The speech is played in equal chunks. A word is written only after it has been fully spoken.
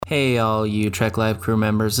Hey all you Trek Live crew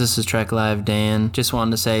members, this is Trek Live Dan. Just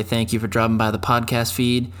wanted to say thank you for dropping by the podcast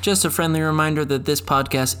feed. Just a friendly reminder that this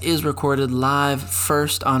podcast is recorded live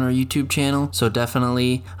first on our YouTube channel, so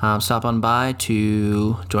definitely stop on by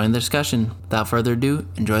to join the discussion. Without further ado,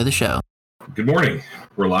 enjoy the show. Good morning.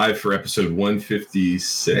 We're live for episode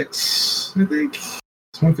 156, I think.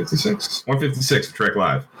 It's 156? 156 of Trek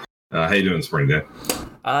Live. How you doing this morning, Dan?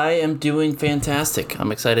 I am doing fantastic.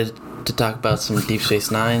 I'm excited to talk about some Deep Space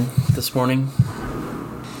Nine this morning.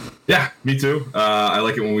 Yeah, me too. I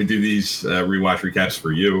like it when we do these rewatch recaps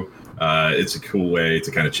for you. It's a cool way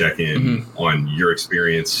to kind of check in on your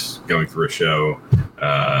experience going through a show,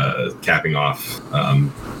 capping off,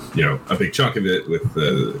 a big chunk of it with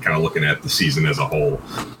kind of looking at the season as a whole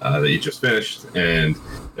that you just finished. And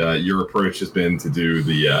your approach has been to do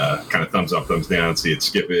the kind of thumbs up, thumbs down, see it,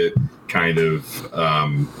 skip it, kind of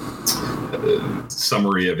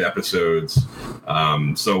summary of episodes.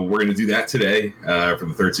 So we're going to do that today for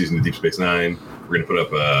the third season of Deep Space Nine. We're going to put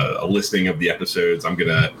up a listing of the episodes. I'm going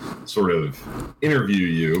to sort of interview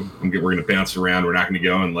you. We're going to bounce around. We're not going to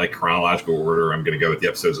go in like chronological order. I'm going to go with the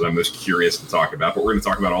episodes that I'm most curious to talk about, but we're going to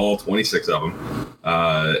talk about all 26 of them.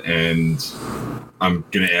 And I'm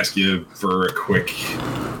going to ask you for a quick,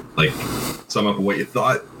 sum up of what you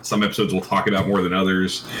thought. Some episodes we'll talk about more than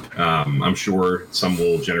others. I'm sure some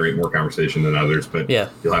will generate more conversation than others, but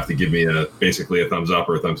you'll have to give me basically a thumbs up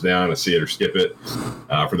or a thumbs down, a see it or skip it.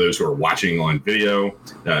 For those who are watching on video,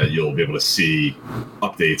 you'll be able to see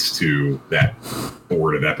updates to that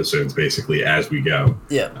board of episodes basically as we go.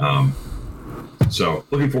 So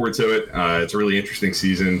looking forward to it. It's a really interesting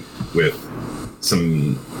season with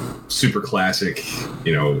some super classic,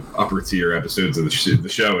 upper tier episodes of the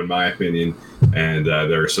show, in my opinion. And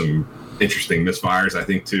there are some interesting misfires, I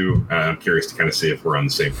think, too. I'm curious to kind of see if we're on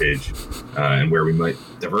the same page and where we might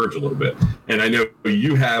diverge a little bit. And I know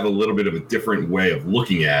you have a little bit of a different way of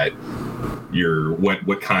looking at your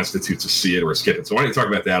what constitutes a see it or a skip it. So why don't you talk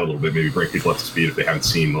about that a little bit? Maybe bring people up to speed if they haven't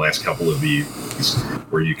seen the last couple of these,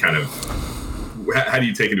 where you kind of, how do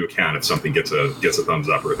you take into account if something gets a thumbs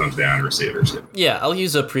up or a thumbs down or a see it or skip it? Yeah, I'll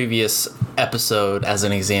use a previous episode as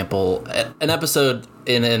an example. An episode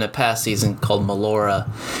in a past season called Melora,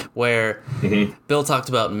 where Bill talked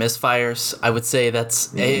about misfires. I would say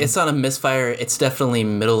it's not a misfire. It's definitely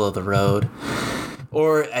middle of the road.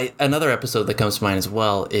 Or another episode that comes to mind as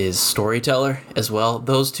well is Storyteller as well.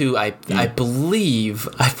 Those two, I believe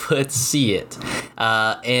I put see it.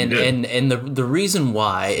 And the reason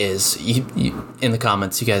why is, you, in the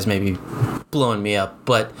comments, you guys may be blowing me up,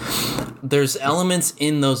 but there's elements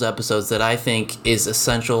in those episodes that I think is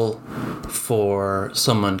essential for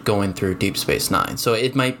someone going through Deep Space Nine. So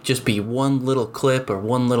it might just be one little clip or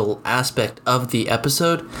one little aspect of the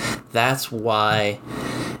episode. That's why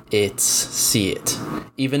it's see it.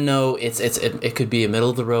 Even though it could be a middle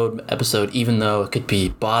of the road episode, even though it could be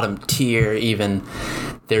bottom tier, even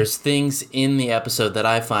there's things in the episode that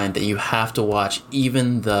I find that you have to watch,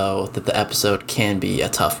 even though that the episode can be a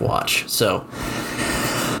tough watch. So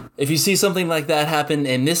if you see something like that happen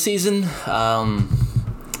in this season,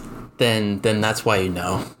 then that's why you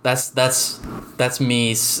know. That's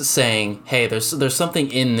me saying, hey, there's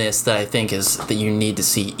something in this that I think is that you need to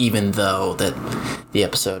see, even though that the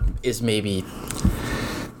episode is maybe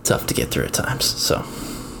tough to get through at times. So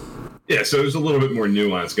yeah, so there's a little bit more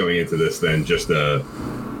nuance going into this than just a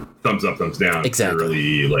thumbs up, thumbs down. Exactly.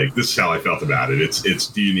 Purely, this is how I felt about it. It's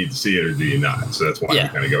do you need to see it or do you not? So that's why we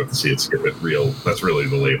kind of go with the see it, skip it. That's really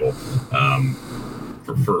the label.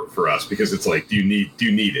 For us, because it's like, do you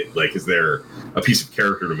need it? Like, is there a piece of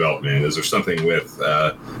character development? Is there something with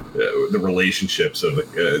the relationships of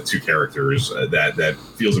two characters that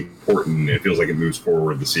feels important? It feels like it moves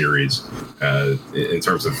forward the series in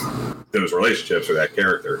terms of those relationships or that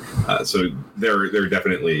character. So they're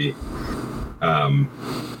definitely.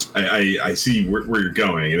 I see where you're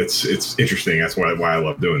going, and it's interesting. That's why I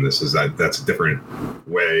love doing this. Is that's a different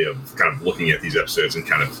way of kind of looking at these episodes and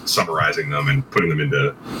kind of summarizing them and putting them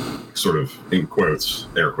into sort of, in quotes,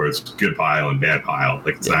 air quotes, good pile and bad pile.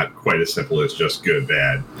 Like, it's not quite as simple as just good,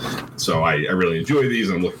 bad. So I really enjoy these,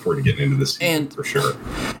 and I'm looking forward to getting into this for sure.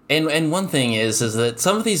 And one thing is that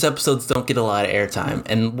some of these episodes don't get a lot of airtime,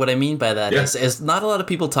 and what I mean by that is not a lot of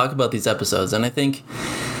people talk about these episodes, and I think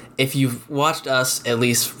if you've watched us at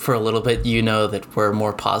least for a little bit, you know that we're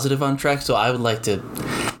more positive on Trek. So I would like to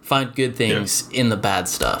find good things in the bad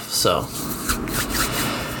stuff. So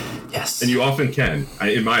yes, and you often can.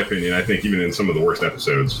 In my opinion, I think even in some of the worst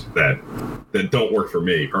episodes that don't work for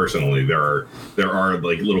me personally, there are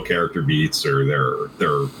like little character beats, or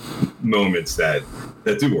there are moments that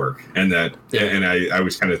do work, and that and I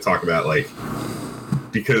always kind of talk about, like,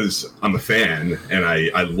 because I'm a fan and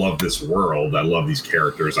I love this world. I love these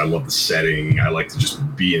characters. I love the setting. I like to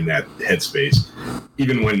just be in that headspace.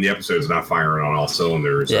 Even when the episode's not firing on all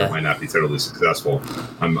cylinders, or it might not be totally successful,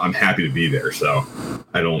 I'm happy to be there. So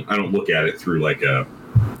I don't look at it through like a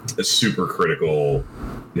super critical,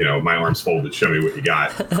 my arms folded, show me what you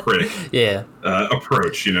got, critic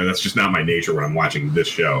approach. That's just not my nature when I'm watching this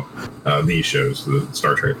show, these shows, the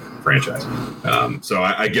Star Trek franchise. So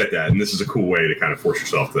I get that, and this is a cool way to kind of force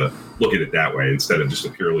yourself to look at it that way instead of just a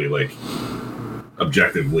purely like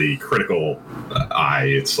objectively critical eye.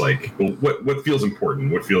 It's like, well, what feels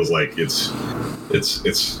important? What feels like it's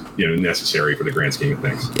necessary for the grand scheme of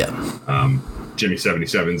things? Yeah.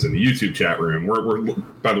 Jimmy77's in the YouTube chat room. We're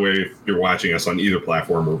by the way, if you're watching us on either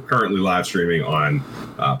platform, we're currently live streaming on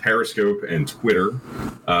Periscope and Twitter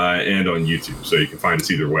and on YouTube. So you can find us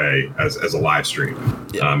either way as a live stream,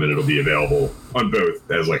 and it'll be available on both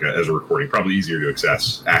as a recording. Probably easier to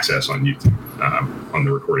access on YouTube on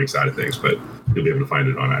the recording side of things, but you'll be able to find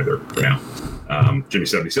it on either for now.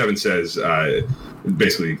 Jimmy77 says,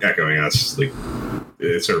 basically echoing us, like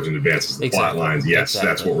it serves and advances the plot lines. Yes,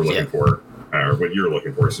 that's what we're looking for. Or what you're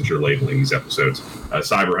looking for, since you're labeling these episodes.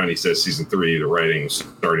 Cyber Honey says season 3, the writing's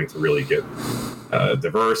starting to really get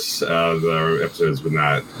diverse. The episodes would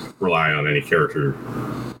not rely on any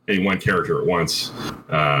one character at once.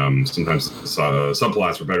 Sometimes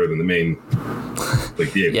subplots are better than the main,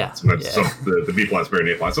 like the A plot. Sometimes the B plot's better than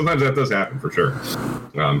the A plot. Sometimes that does happen for sure.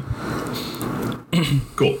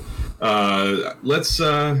 Cool. Let's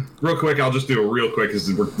real quick. I'll just do a real quick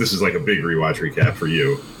because this is like a big rewatch recap for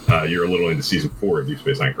you. You're a little into season 4 of Deep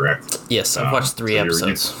Space Nine, correct? Yes, I've watched 3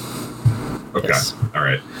 episodes. Okay, yes. All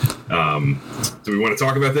right. Do we want to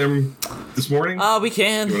talk about them this morning? We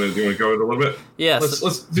can. Do you want to go into a little bit? Yes.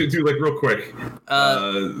 Let's do like real quick.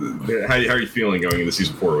 How are you feeling going into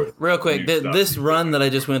season 4 with? Real quick, this run that I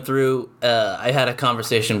just went through, I had a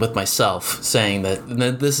conversation with myself saying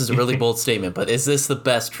that this is a really bold statement, but is this the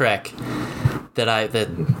best Trek?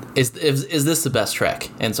 Is this the best Trek?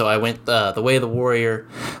 And so I went The Way of the Warrior.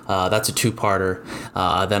 That's a 2-parter.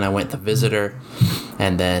 Then I went The Visitor,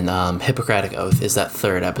 and then Hippocratic Oath is that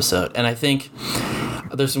 3rd episode. And I think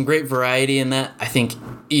there's some great variety in that. I think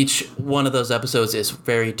each one of those episodes is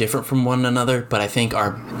very different from one another, but I think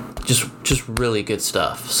are just really good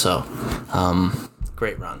stuff. So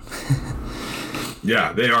great run.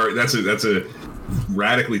 Yeah, they are. That's a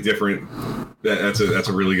radically different. That's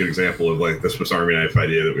a really good example of like the Swiss Army knife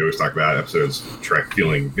idea that we always talk about. Episodes Trek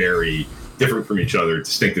feeling very different from each other,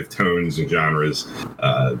 distinctive tones and genres.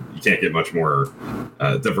 You can't get much more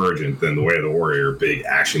divergent than The Way of the Warrior. Big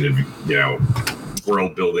action,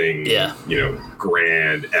 world building,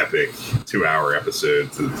 grand, epic 2-hour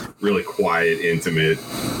episode to really quiet, intimate,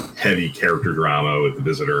 heavy character drama with The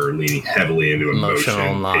Visitor leaning heavily into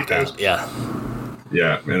emotional knockout.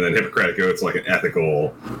 Yeah, and then Hippocratic Oath, it's like an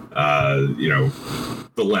ethical,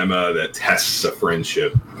 dilemma that tests a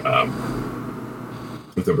friendship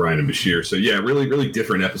with O'Brien and Bashir. So yeah, really, really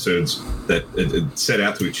different episodes that set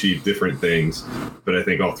out to achieve different things, but I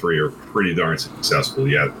think all 3 are pretty darn successful.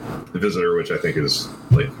 Yeah, The Visitor, which I think is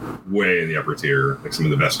like way in the upper tier, like some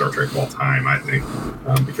of the best Star Trek of all time, I think,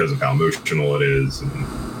 because of how emotional it is and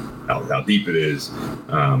how deep it is.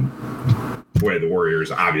 The Way of the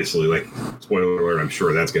Warriors, obviously, like, spoiler alert, I'm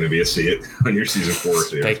sure that's going to be a see it on your season 4,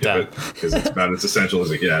 so you skip it, because it's about as essential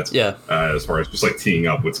as it gets. As far as just like teeing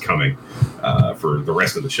up what's coming for the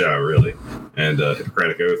rest of the show, really. And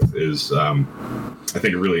Hippocratic Oath is, I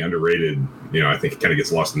think, a really underrated. I think it kind of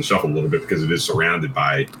gets lost in the shuffle a little bit because it is surrounded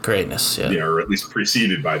by greatness, or at least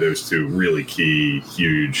preceded by those 2 really key,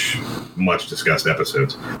 huge, much discussed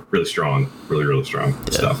episodes. Really strong, really strong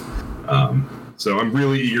stuff. So I'm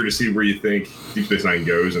really eager to see where you think Deep Space Nine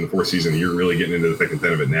goes in the 4th season. You're really getting into the thick and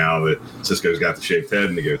thin of it now that Sisko's got the shaved head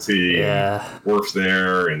and the goatee. And Worf's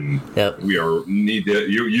there, and we are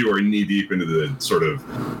you are knee deep into the sort of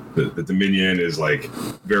the Dominion is like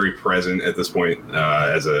very present at this point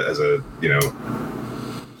as a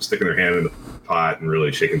sticking their hand in the pot and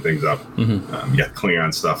really shaking things up. You got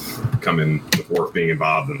Klingon stuff coming with Worf being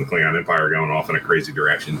involved and the Klingon Empire going off in a crazy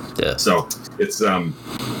direction. So it's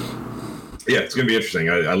it's going to be interesting.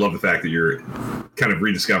 I love the fact that you're kind of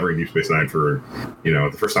rediscovering Deep Space Nine for,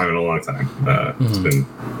 the first time in a long time. It's been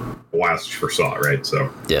a while since you first saw it, right? So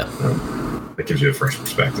that gives you a fresh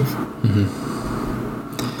perspective.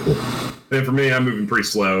 Cool. And for me, I'm moving pretty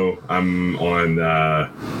slow. I'm on. I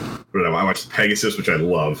watched Pegasus, which I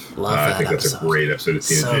love. I think that's a great episode of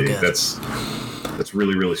TNG. So that's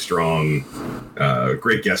really, really strong.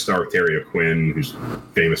 Great guest star with Terry O'Quinn, who's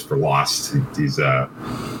famous for Lost. He's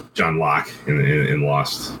John Locke in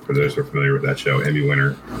Lost, for those who are familiar with that show. Emmy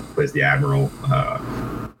winner, plays the Admiral.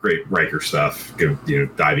 Great Riker stuff,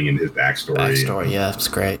 diving into his backstory. Yeah, it's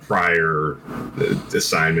great. Prior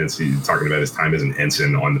assignments, he's talking about his time as an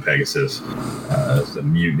ensign on the Pegasus, a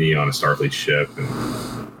mutiny on a Starfleet ship, and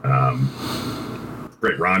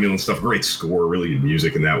great Romulan stuff, great score, really good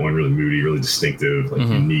music in that one, really moody, really distinctive,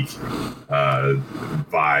 unique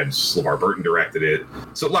vibes. LeVar Burton directed it.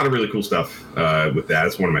 So a lot of really cool stuff with that.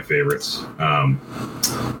 It's one of my favorites.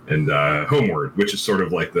 And Homeward, which is sort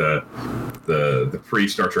of like the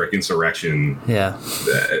pre-Star Trek Insurrection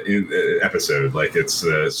episode. Like it's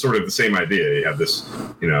sort of the same idea. You have this,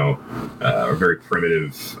 very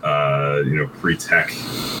primitive, pre-tech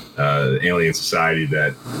alien society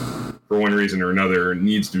that, for one reason or another,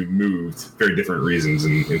 needs to be moved. Very different reasons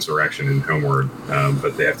in Insurrection and Homeward,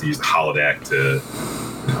 but they have to use the holodeck to,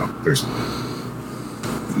 there's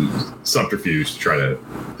subterfuge to try to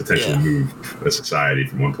potentially move a society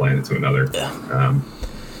from one planet to another. Yeah.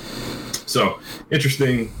 So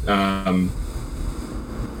interesting.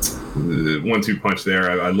 1-2 punch there.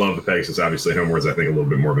 I love the Pegasus. Obviously, Homeward's, I think, a little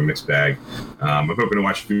bit more of a mixed bag. I'm hoping to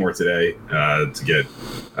watch a few more today to get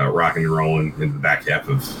rocking and rolling in the back half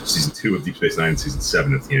of season 2 of Deep Space Nine and season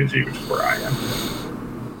 7 of TNG, which is where I am.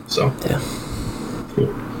 So, cool.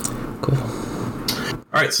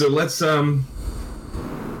 All right, so let's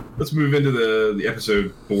move into the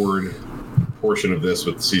episode board portion of this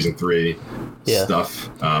with season 3 stuff.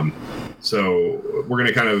 So we're going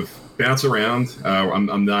to kind of bounce around.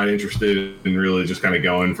 I'm not interested in really just kind of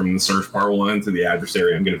going from the search part 1 to the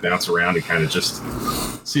adversary. I'm going to bounce around and kind of just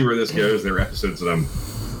see where this goes. There are episodes that I'm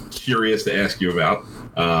curious to ask you about.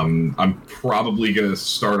 I'm probably going to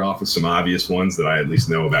start off with some obvious ones that I at least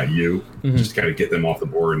know about you, just to kind of get them off the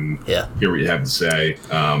board and hear what you have to say.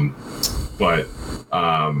 But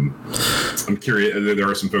I'm curious. There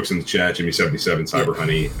are some folks in the chat, Jimmy77, Cyber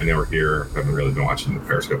Honey. I know we're here. I haven't really been watching the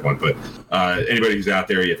Periscope one, but anybody who's out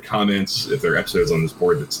there, you have comments, if there are episodes on this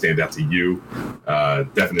board that stand out to you,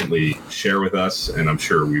 definitely share with us, and I'm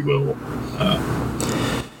sure we will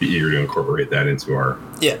be eager to incorporate that into our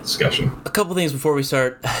discussion. A couple things before we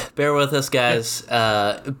start. Bear with us, guys.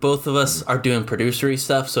 Both of us are doing producery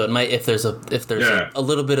stuff, so it might, if there's a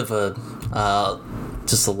little bit of a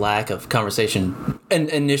just a lack of conversation. And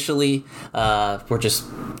initially, we're just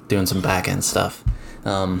doing some back end stuff.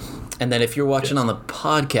 And then if you're watching on the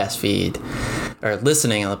podcast feed or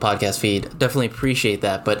listening on the podcast feed, definitely appreciate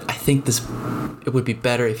that. But I think it would be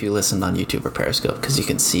better if you listened on YouTube or Periscope, because you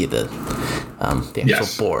can see the actual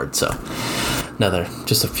board. So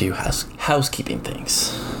just a few housekeeping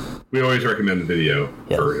things. We always recommend the video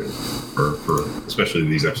for especially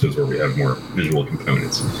these episodes where we have more visual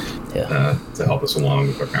components to help us along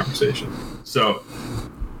with our conversation. So,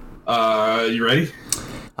 you ready?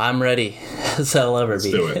 I'm ready. So I'll ever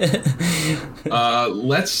be. Let's do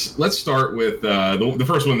it. Let's start with the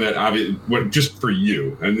first one that just for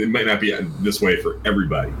you, and it might not be this way for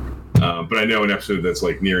everybody, but I know an episode that's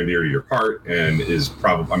like near and dear to your heart and is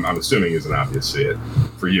probably, I'm assuming, is an obvious see it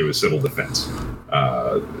for you, is Civil Defense.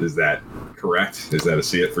 Is that correct? Is that a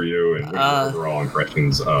see it for you? And what are your overall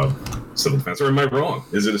impressions of Civil Defense? Or am I wrong?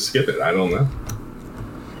 Is it a skip it? I don't know.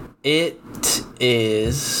 It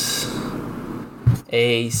is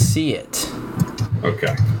a see it.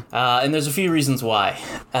 Okay. And there's a few reasons why.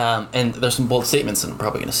 And there's some bold statements I'm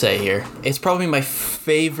probably going to say here. It's probably my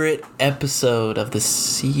favorite episode of the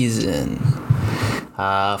season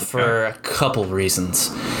for a couple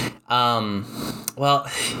reasons.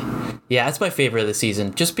 It's my favorite of the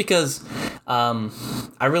season just because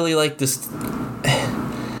I really like this.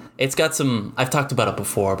 It's got some, I've talked about it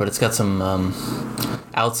before, but it's got some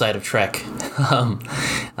outside of Trek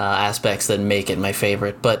aspects that make it my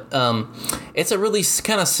favorite. But it's a really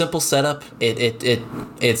kind of simple setup.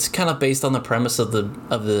 It's kind of based on the premise of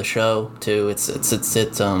the show too. It's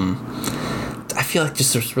I feel like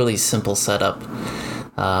just a really simple setup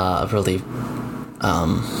of really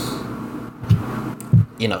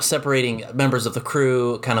separating members of the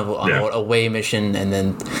crew kind of on a away mission, and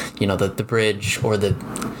then the bridge or the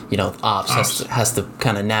ops has to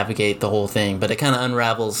kind of navigate the whole thing, but it kind of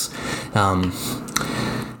unravels and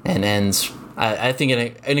ends I think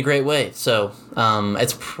in a great way. So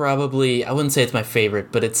it's probably, I wouldn't say it's my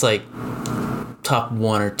favorite, but it's like top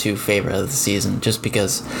 1 or 2 favorite of the season, just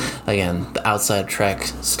because, again, the outside Trek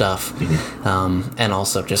stuff, and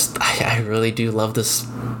also just I really do love this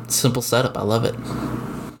simple setup. I love it.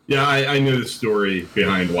 Yeah, I know the story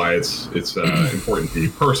behind why it's important to you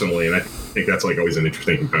personally, and I think that's like always an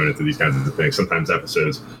interesting component to these kinds of things. Sometimes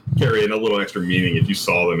episodes carry in a little extra meaning if you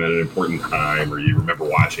saw them at an important time or you remember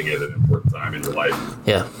watching it at an important time in your life.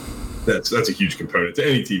 Yeah. That's a huge component to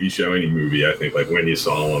any TV show, any movie. I think like when you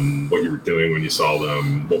saw them, what you were doing when you saw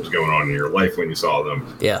them, what was going on in your life when you saw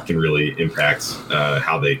them, can really impact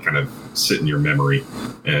how they kind of sit in your memory.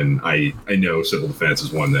 And I know Civil Defense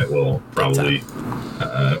is one that will probably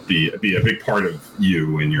be a big part of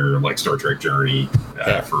you in your like Star Trek journey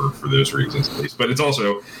for those reasons at least. But it's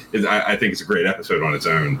also, I think it's a great episode on its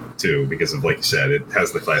own too, because of, like you said, it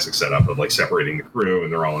has the classic setup of like separating the crew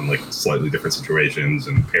and they're all in like slightly different situations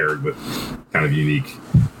and paired with kind of unique,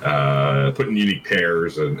 putting unique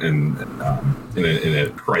pairs and in a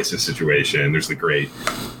crisis situation. There's the great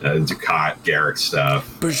Dukat Garrick stuff.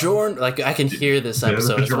 Bajoran, like I can hear this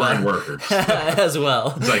episode as well. Workers. As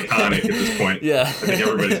well. It's iconic at this point. Yeah. I think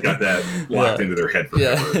everybody's got that locked into their head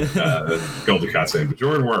forever. Gul Dukat saying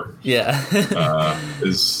Bajoran workers. Yeah. I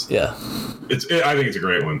think it's a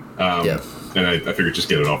great one. And I figured just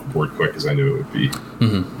get it off the board quick because I knew it would be.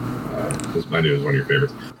 I knew it was one of your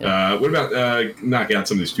favorites. What about knocking out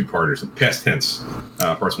some of these two-parters? Past tense,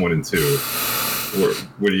 parts 1 and 2.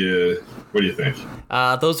 What do you think?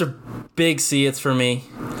 Those are big see-its for me.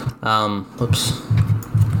 Whoops.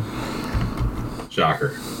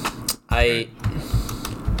 Shocker.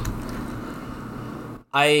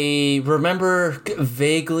 I remember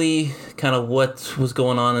vaguely kind of what was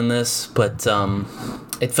going on in this, but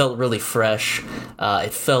it felt really fresh.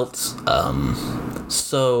 It felt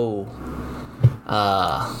so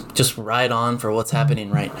just right on for what's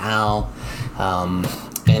happening right now.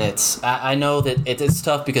 And I know that it's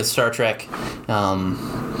tough because Star Trek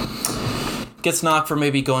gets knocked for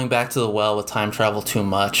maybe going back to the well with time travel too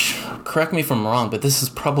much. Correct me if I'm wrong, but this is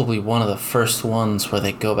probably one of the first ones where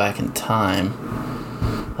they go back in time.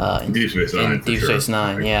 In Deep Space Nine. Deep Space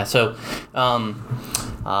Nine, yeah. So,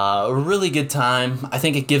 a really good time. I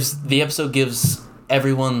think the episode gives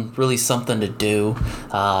everyone really something to do.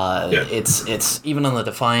 It's even on the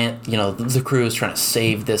Defiant. You know, the crew is trying to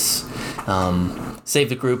save this. Save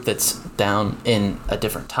the group that's down in a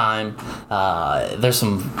different time. There's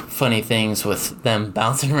some funny things with them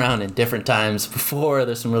bouncing around in different times before.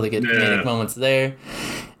 There's some really good comedic moments there.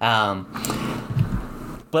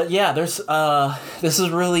 But yeah, there's this is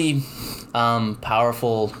really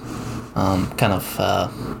powerful kind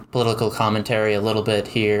of political commentary a little bit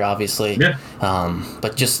here, obviously.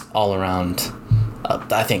 But just all around,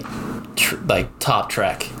 I think top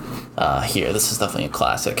Trek here. This is definitely a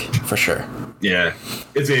classic for sure. Yeah,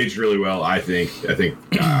 it's aged really well. I think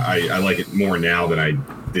I like it more now than I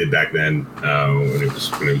did back then when it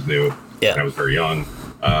was new. Yeah, when I was very young.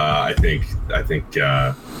 I think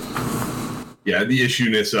the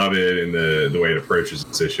issueness of it and the way it approaches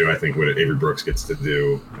this issue. I think what Avery Brooks gets to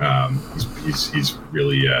do, he's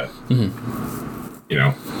really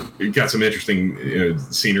got some interesting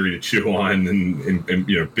scenery to chew on and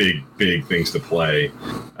big things to play.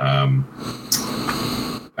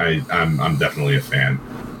 I'm definitely a fan.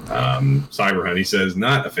 Cyber Honey says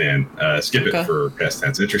not a fan. Skip it for past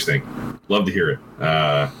tense. Interesting. Love to hear it.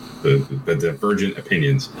 The divergent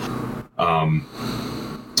opinions.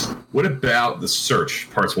 What about The Search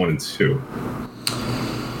parts 1 and 2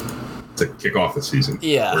 to kick off the season?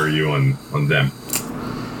 Yeah. Where are you on them?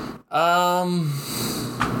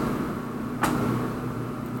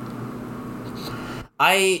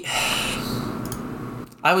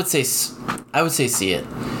 I would say see it.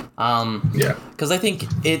 Because I think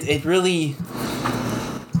it really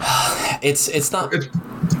it's not.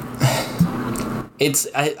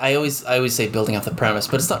 I always say building off the premise,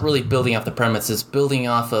 but it's not really building off the premise. It's building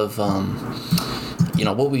off of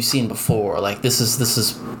what we've seen before. Like this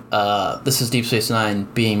is Deep Space Nine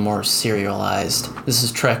being more serialized. This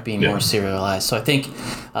is Trek being more serialized. So I think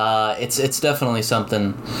it's definitely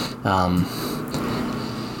something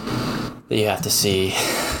that you have to see.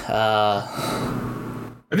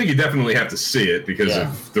 I think you definitely have to see it because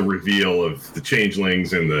of the reveal of the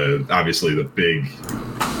changelings and obviously the big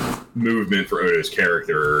movement for Odo's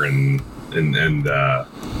character and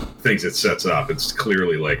things it sets up. It's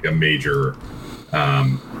clearly like a major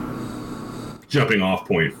jumping off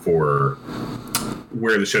point for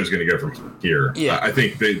where the show's going to go from here. I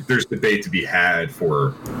think there's debate to be had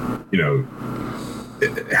for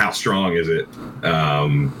how strong is it.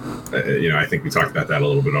 I think we talked about that a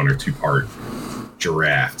little bit on our 2-part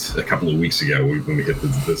draft a couple of weeks ago when we hit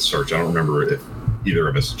the search. I don't remember if either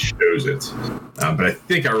of us chose it. But I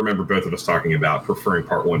think I remember both of us talking about preferring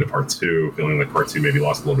part 1 to part 2, feeling like part 2 maybe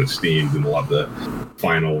lost a little bit of steam, didn't love the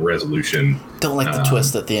final resolution. Don't like the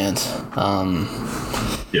twist at the end.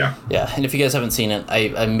 Yeah. And if you guys haven't seen it,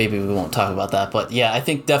 I maybe we won't talk about that. But yeah, I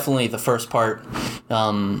think definitely the first part,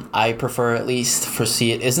 I prefer at least for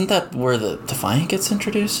See It. Isn't that where the Defiant gets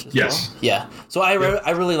introduced? Yes. Well? Yeah. So I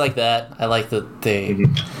really like that. I like that they.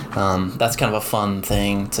 That's kind of a fun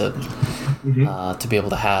thing to be able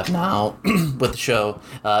to have now with the show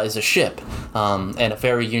is a ship, and a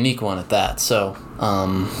very unique one at that. So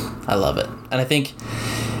I love it, and I think.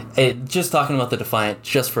 Just talking about the Defiant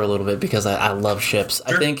just for a little bit because I love ships.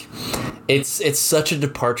 Sure. I think it's such a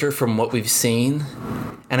departure from what we've seen,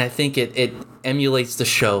 and I think it emulates the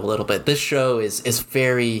show a little bit. This show is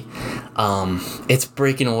very it's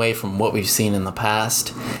breaking away from what we've seen in the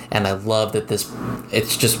past, and I love that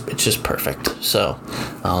it's just perfect. So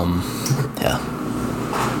yeah,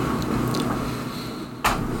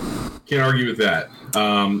 can't argue with that.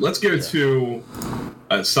 Let's go to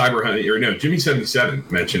Cyber Hunt, or no, Jimmy 77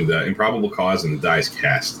 mentioned Improbable Cause and the Dice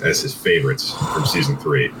Cast as his favorites from season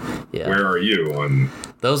 3. Yeah. Where are you on?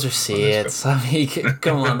 Those are See-Its. I mean,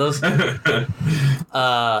 come on, those.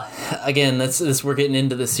 Again, that's we're getting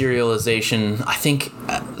into the serialization. I think,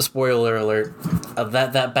 spoiler alert, of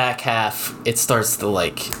that back half, it starts to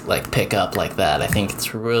like pick up like that. I think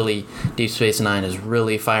it's really Deep Space Nine is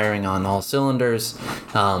really firing on all cylinders,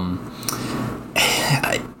 and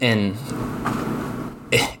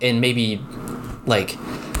maybe like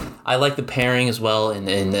I like the pairing as well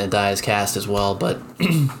in the Dice Cast as well, but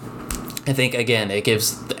I think again it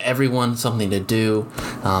gives everyone something to do.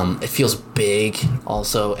 It feels big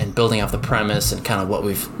also, and building off the premise and kind of what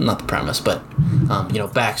we've not the premise, but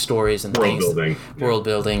backstories and world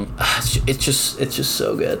building. It's just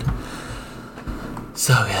so good,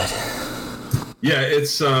 so good. Yeah,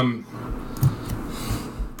 it's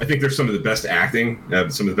I think there's some of the best acting,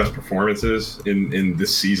 some of the best performances in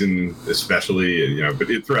this season, especially, but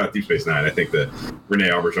throughout Deep Space Nine. I think that Renee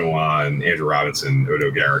Auberjonois and Andrew Robinson, Odo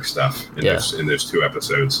Garrick stuff in those 2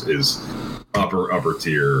 episodes is upper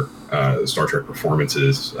tier Star Trek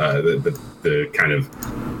performances. The kind of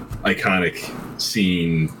iconic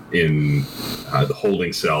scene in the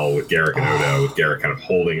holding cell with Garrick and Odo, with Garrick kind of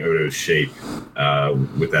holding Odo's shape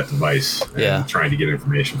with that device and trying to get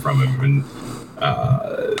information from him, and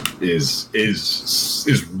is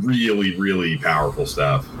really, really powerful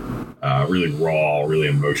stuff. Really raw, really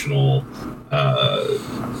emotional.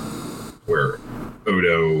 Where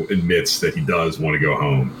Odo admits that he does want to go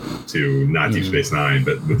home to not Deep Space Nine,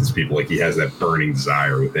 but with his people. Like, he has that burning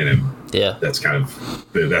desire within him. Yeah, that's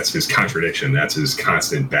that's his contradiction. That's his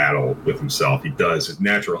constant battle with himself. His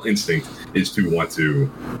natural instinct is to want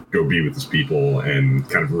to go be with his people and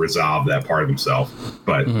kind of resolve that part of himself.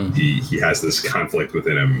 But he has this conflict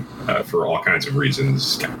within him for all kinds of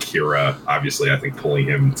reasons. Kira, obviously, I think pulling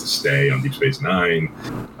him to stay on Deep Space Nine,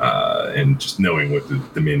 and just knowing what the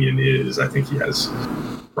Dominion is, I think he has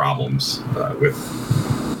problems with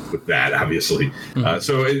that, obviously.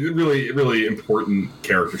 So it really important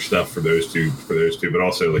character stuff for those two, but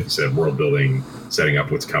also, like you said, world building, setting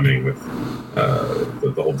up what's coming with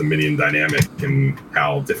the whole Dominion dynamic and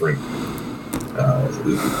how different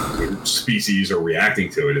species are reacting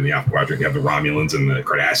to it in the Alpha Quadrant. You have the Romulans and the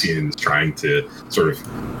Cardassians trying to sort of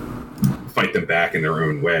fight them back in their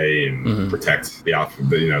own way and protect the Alpha,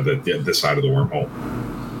 this side of the wormhole.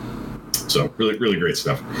 So really, really great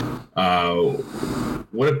stuff.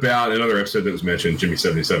 What about another episode that was mentioned? Jimmy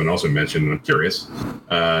 77 also mentioned, and I'm curious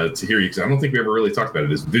to hear you, because I don't think we ever really talked about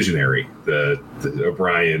it, is Visionary, the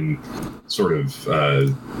O'Brien sort of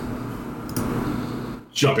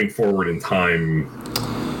jumping forward in time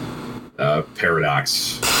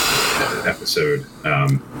paradox episode.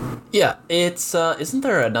 Yeah, it's isn't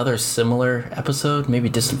there another similar episode? Maybe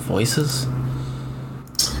Distant Voices?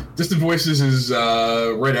 Distant Voices is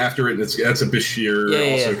right after it. That's a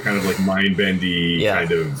Bashir, kind of like mind-bendy,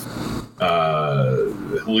 kind of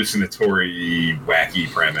hallucinatory,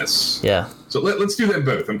 wacky premise. Yeah. So let's do them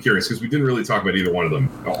both. I'm curious, because we didn't really talk about either one of them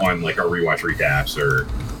on like our rewatch recaps or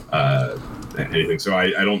anything. So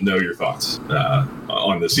I don't know your thoughts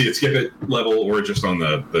on the see it, skip it level, or just on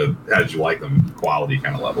the how did you like them quality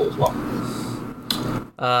kind of level as well.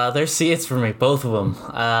 They're See-Its for me, both of them.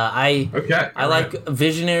 I like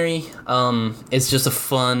Visionary. It's just a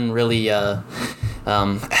fun, really. I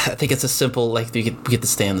think it's a simple, like, we get to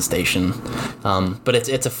stay on the station, but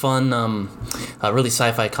it's a fun, really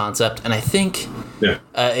sci-fi concept, and I think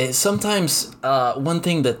sometimes one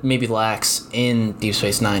thing that maybe lacks in Deep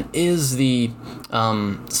Space Nine is the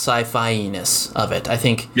sci-fi-ness of it. I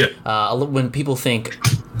think when people think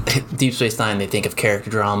Deep Space Nine, they think of character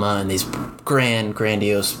drama and these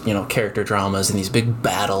grandiose, character dramas and these big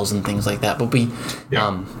battles and things like that. But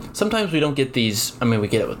sometimes we don't get these. I mean, we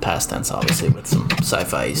get it with past tense, obviously, with some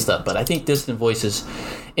sci-fi stuff. But I think Distant Voices,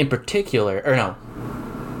 in particular,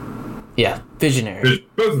 Visionary.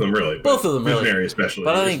 Both of them really. Visionary especially.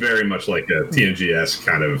 But it's very much like a TNG-esque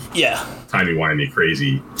kind of timey-wimey,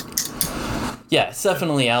 crazy. Yeah, it's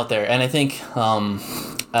definitely out there. And I think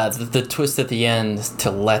the twist at the end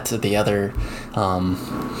to let the other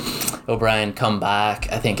O'Brien come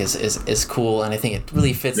back, I think is cool. And I think it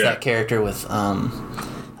really fits that character with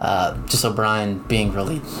just O'Brien being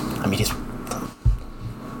really... I mean, he's...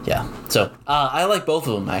 Yeah, so I like both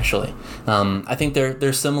of them, actually. I think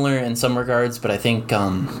they're similar in some regards, but I think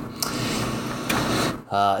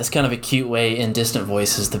it's kind of a cute way in Distant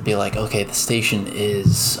Voices to be like, okay, the station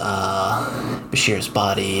is Bashir's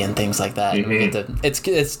body and things like that. Mm-hmm.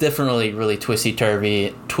 It's definitely really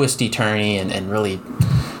twisty-turny, and really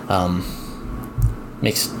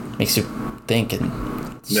makes you think and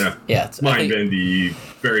mind-bendy.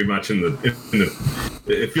 Very much in the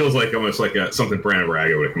it feels like almost like something Brandon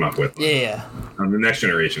Braga would have come up with. Yeah. The Next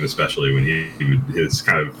Generation, especially when his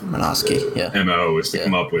kind of Minosky, MO is to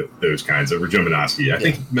come up with those kinds of, or Joe Minosky. I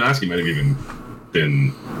think Minosky might have even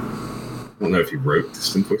been. I don't know if he wrote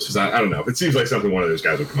Distant Voices. I don't know. It seems like something one of those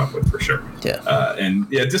guys would come up with for sure. Yeah.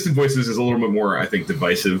 Distant Voices is a little bit more, I think,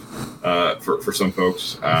 divisive for some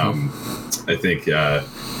folks. I think.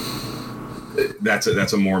 That's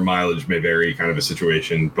a more mileage may vary kind of a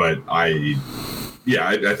situation, but I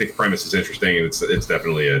think the premise is interesting, and it's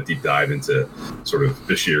definitely a deep dive into sort of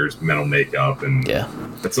Bashir's mental makeup, and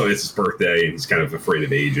it's his birthday, and he's kind of afraid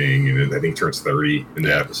of aging, and I think turns 30 in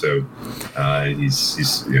the episode, and he's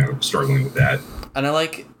struggling with that. And I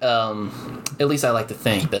like, at least I like to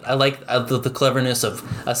think that I like the cleverness of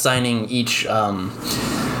assigning each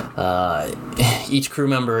crew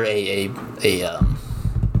member a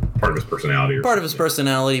part of his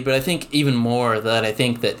personality. But I think even more that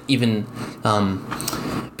even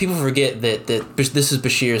people forget that this is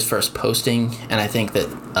Bashir's first posting, and I think that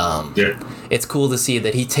it's cool to see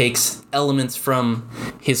that he takes elements from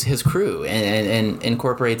his crew and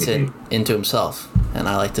incorporates it into himself, and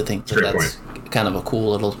I like to think that's kind of a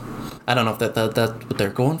cool little. I don't know if that's what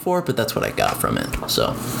they're going for, but that's what I got from it.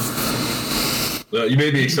 So. You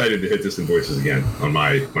may be excited to hit Distant Voices again when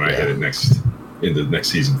I hit it into the next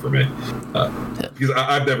season for me, because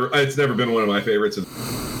it's never been one of my favorites.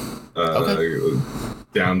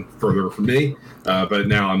 Down further for me, but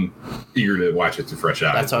now I'm eager to watch it to fresh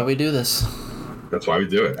eyes. That's why we do this. That's why we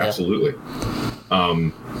do it. Absolutely.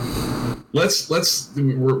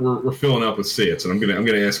 We're filling up with SEATs, and I'm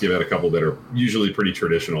gonna ask you about a couple that are usually pretty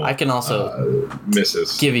traditional. I can also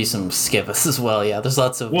give you some skivas as well. Yeah, there's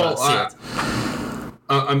lots of SEATs.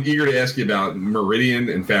 I'm eager to ask you about Meridian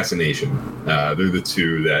and Fascination. They're the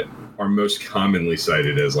two that are most commonly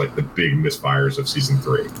cited as like the big misfires of season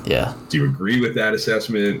 3. Yeah. Do you agree with that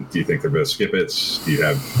assessment? Do you think they're both skip-its?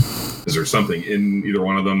 Is there something in either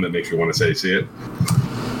one of them that makes you want to see it?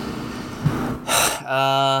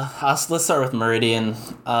 Let's start with Meridian.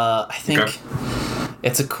 I think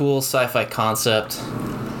it's a cool sci-fi concept.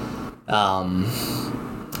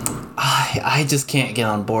 I just can't get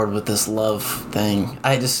on board with this love thing.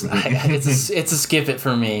 It's a skip it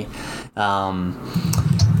for me.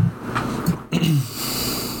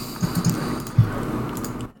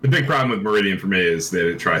 The big problem with Meridian for me is that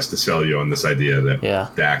it tries to sell you on this idea that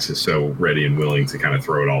Dax is so ready and willing to kind of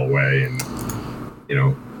throw it all away and,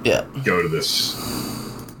 go to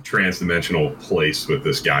this trans-dimensional place with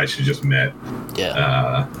this guy she just met,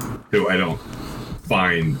 who I don't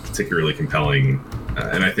find particularly compelling.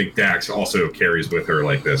 And I think Dax also carries with her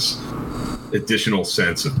like this additional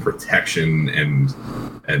sense of protection and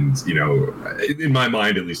in my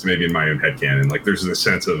mind, at least, maybe in my own headcanon, like there's a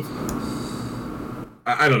sense of,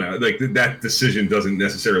 I don't know, like that decision doesn't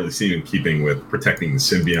necessarily seem in keeping with protecting the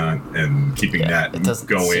symbiont and keeping that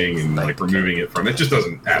going and like removing it from it. Just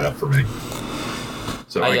doesn't add up for me.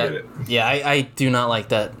 So I get it. Yeah, I do not like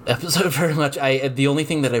that episode very much. The only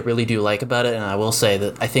thing that I really do like about it, and I will say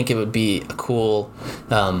that I think it would be a cool,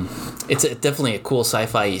 it's definitely a cool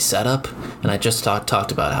sci-fi setup, and I just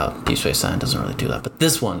talked about how Deep Space Nine doesn't really do that, but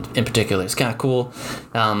this one in particular is kind of cool.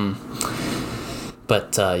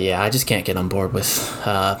 But I just can't get on board with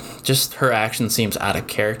just her action seems out of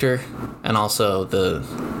character, and also then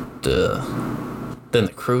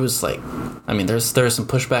the crew is like, I mean, there's some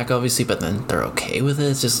pushback obviously, but then they're okay with it.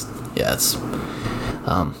 It's just, it's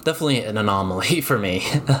definitely an anomaly for me.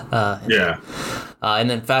 And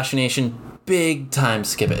then Fascination, big time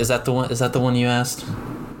skip it. Is that the one? Is that the one you asked?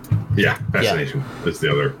 Yeah, Fascination. That's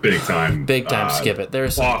the other big time. Big time skip it.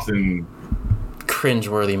 There's often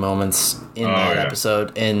cringeworthy moments in that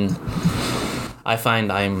episode, and I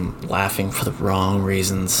find I'm laughing for the wrong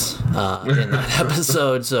reasons in that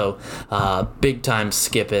episode. So, big time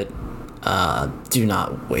skip it. Do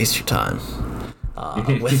not waste your time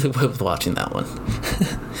with watching that one.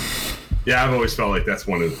 Yeah, I've always felt like that's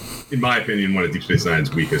in my opinion, one of Deep Space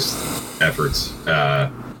Nine's weakest efforts.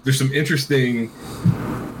 There's some interesting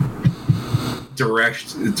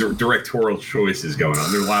directorial choices going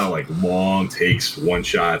on. There's a lot of like long takes, one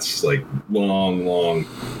shots, like long,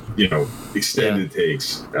 extended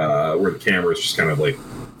takes, where the camera is just kind of like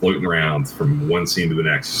floating around from one scene to the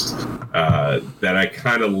next. That I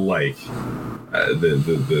kind of like.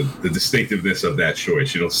 The distinctiveness of that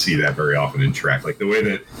choice. You don't see that very often in Trek. Like the way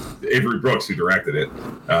that Avery Brooks, who directed it,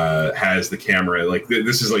 has the camera. Like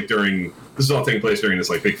this is all taking place during this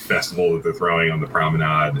like big festival that they're throwing on the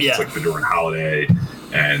promenade. Yeah. It's like the Bajoran holiday,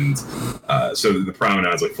 and so the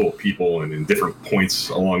promenade's like full of people, and in different points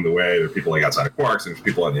along the way, there are people like outside of Quarks, and there's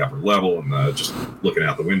people on the upper level, and just looking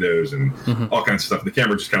out the windows, and all kinds of stuff. The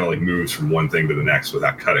camera just kind of like moves from one thing to the next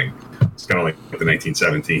without cutting. It's kind of like the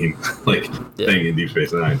 1917 thing in Deep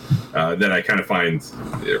Space Nine that I kind of find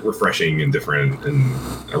refreshing and different and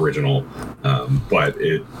original, but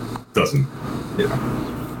it doesn't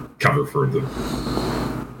cover for the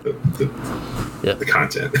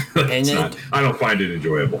content. I don't find it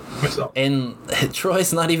enjoyable myself. And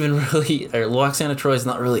Troy's not even really, or Lwaxana Troy's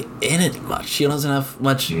not really in it much. She doesn't have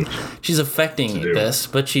much. She's affecting this,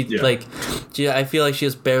 but I feel like she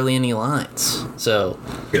has barely any lines. So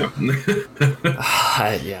yeah,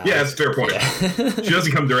 that's a fair point. Yeah. She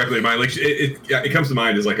doesn't come directly to mind. Like it comes to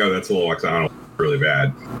mind as like, oh, that's a Lwaxana, really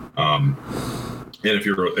bad. And if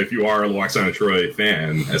you are a Lwaxana Troi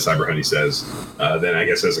fan, as Cyber Honey says, then I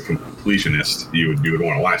guess as a completionist, you would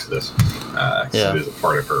want to watch this. It is a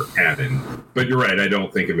part of her canon. But you're right, I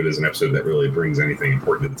don't think of it as an episode that really brings anything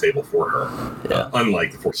important to the table for her. Yeah.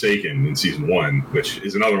 Unlike The Forsaken in season 1, which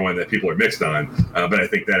is another one that people are mixed on. But I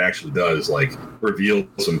think that actually does like reveal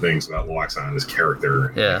some things about Lwaxana's character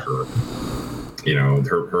and her.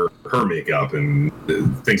 Her makeup and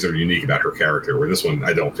things that are unique about her character, where this one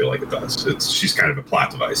I don't feel like it does. She's kind of a plot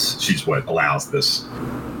device. She's what allows this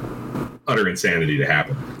utter insanity to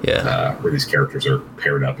happen. Yeah. Where these characters are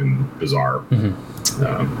paired up in bizarre.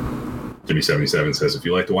 Jimmy77 says, if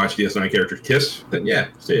you like to watch DS9 characters kiss, then yeah,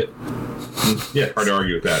 see it. Yeah, hard to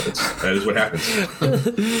argue with that. That is what happens.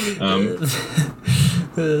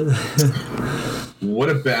 What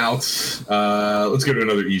about let's go to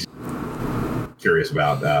another easy. Curious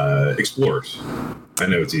about Explorers. I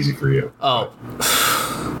know it's easy for you. Oh,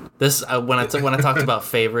 this when I talked about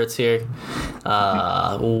favorites here,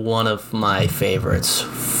 one of my favorites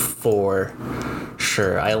for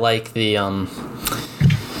sure. I like the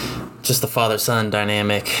just the father-son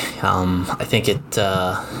dynamic. I think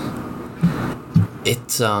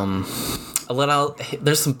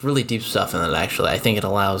there's some really deep stuff in it. Actually, I think it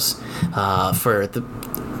allows for the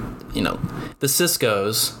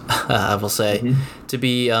Siskos, I will say, to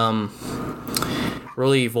be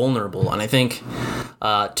really vulnerable. And I think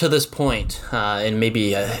to this point, and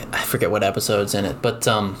maybe I forget what episode's in it, but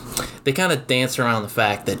they kind of dance around the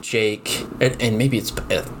fact that Jake, and maybe it's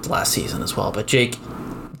last season as well, but Jake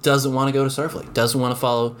doesn't want to go to Starfleet, doesn't want to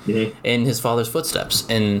follow in his father's footsteps.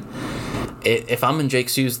 And if I'm in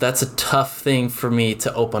Jake's shoes, that's a tough thing for me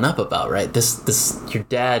to open up about, right? This your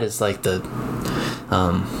dad is like the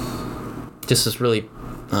just is really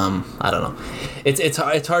I don't know. It's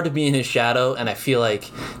hard to be in his shadow, and I feel like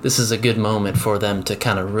this is a good moment for them to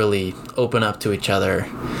kind of really open up to each other.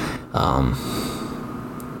 And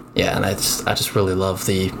I just really love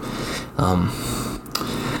the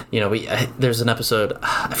there's an episode,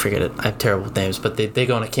 I forget it, I have terrible with names, but they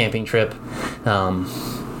go on a camping trip.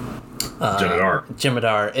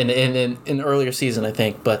 Jem'Hadar in earlier season, I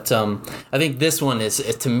think, but I think this one is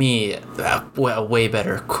to me a way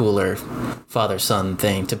better, cooler father-son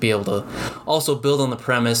thing, to be able to also build on the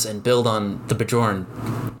premise and build on the Bajoran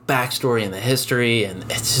backstory and the history, and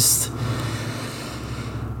it's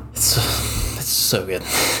so good.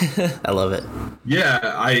 I love it. Yeah,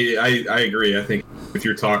 I agree. I think if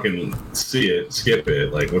you're talking see it, skip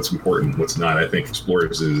it, like what's important, what's not, I think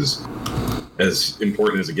Explorers is as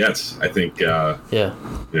important as it gets. I think the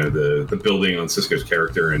building on Sisko's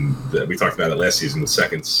character, and we talked about it last season with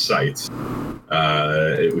Second Sight,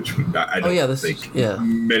 which I don't think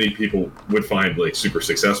many people would find like super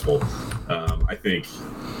successful. I think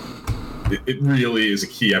it really is a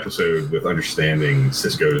key episode with understanding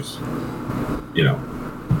Sisko's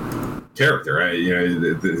character. Right? You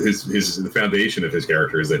know, the foundation of his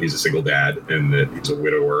character is that he's a single dad and that he's a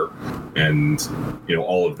widower, and you know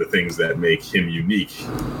all of the things that make him unique.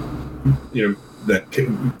 You know, that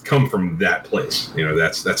can come from that place. You know,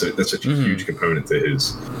 that's such a huge component to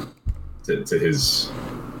his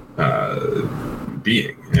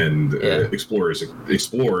being, and explores a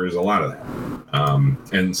lot of that.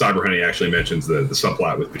 And Cyber Honey actually mentions the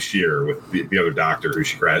subplot with Bashir, with the other doctor who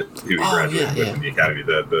he graduated with in the academy,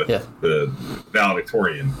 the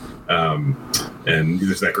valedictorian. And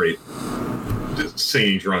there's that great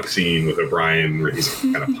singing drunk scene with O'Brien where he's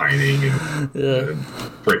kind of pining and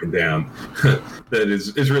breaking down. That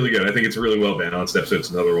is really good. I think it's a really well balanced episode.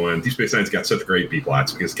 It's another one. Deep Space Nine's got such great B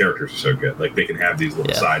plots because characters are so good. Like they can have these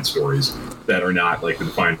little side stories that are not like the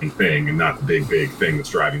defining thing and not the big thing that's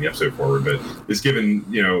driving the episode forward, but it's given,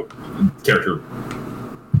 you know, character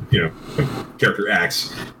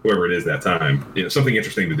acts, whoever it is that time, you know, something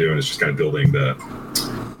interesting to do, and it's just kind of building the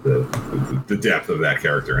depth of that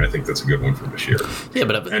character, and I think that's a good one for Bashir. Yeah,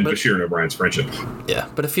 but Bashir and O'Brien's friendship. Yeah,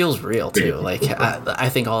 but it feels real too. Like I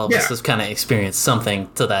think all of us has kind of experienced something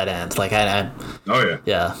to that end. Like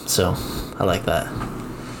yeah. So I like that.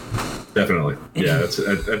 Definitely, yeah. That's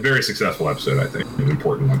a very successful episode. I think an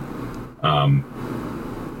important one.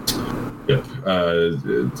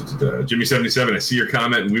 Jimmy 77. I see your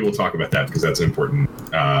comment, and we will talk about that because that's an important.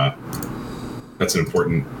 That's an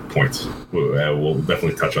important point. We'll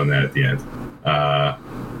definitely touch on that at the end.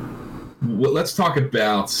 Let's talk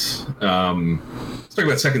about Second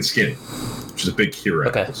Skin, which is a big Kira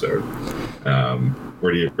episode.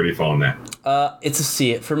 Where do you fall on that? It's a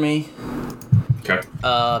see it for me. Okay.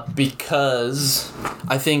 Because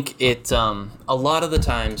I think it a lot of the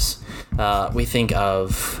times we think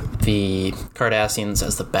of the Cardassians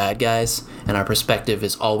as the bad guys, and our perspective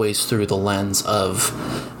is always through the lens of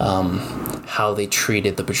how they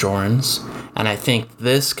treated the Bajorans. And I think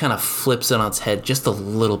this kind of flips it on its head just a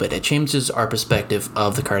little bit. It changes our perspective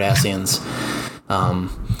of the Cardassians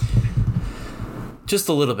just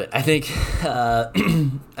a little bit. I think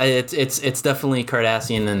it's definitely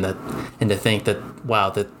Cardassian and to think that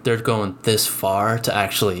that they're going this far to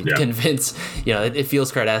actually convince. You know, it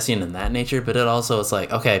feels Cardassian in that nature, but it also is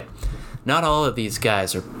like, okay, not all of these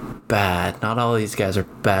guys are bad. Not all of these guys are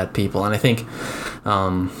bad people, and I think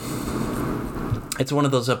it's one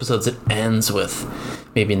of those episodes that ends with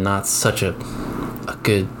maybe not such a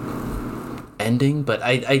good ending, but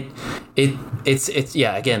it's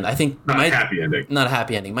again, I think not a happy ending. Not a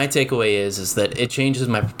happy ending. My takeaway is that it changes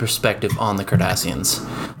my perspective on the Cardassians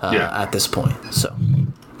at this point. So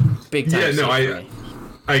big time. Yeah, no,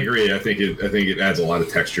 I agree. I think it adds a lot of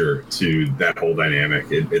texture to that whole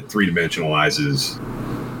dynamic. It three-dimensionalizes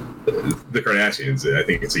the Cardassians. I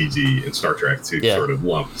think it's easy in Star Trek to sort of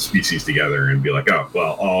lump species together and be like, oh,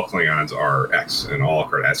 well, all Klingons are X and all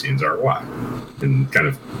Cardassians are Y, and kind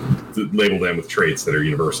of label them with traits that are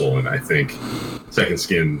universal. And I think Second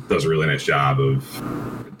Skin does a really nice job of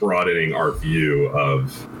broadening our view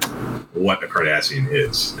of what a Cardassian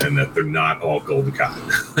is, and that they're not all Gul Dukat.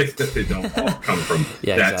 Like that they don't all come from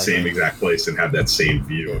same exact place and have that same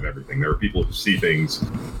view of everything. There are people who see things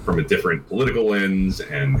from a different political lens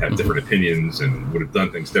and have different opinions and would have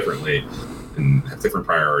done things differently and have different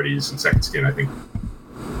priorities. And Second Skin, I think,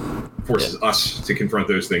 forces us to confront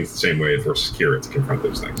those things the same way it forces Kira to confront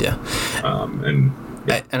those things.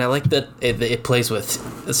 And I like that it plays with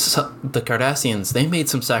the Cardassians. They made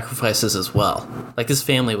some sacrifices as well. Like this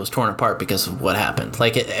family was torn apart because of what happened.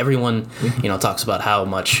 Like everyone, talks about how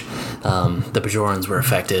much the Bajorans were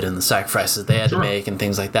affected and the sacrifices they had to make and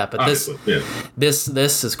things like that. But this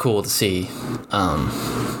is cool to see. The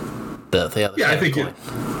other side I think of the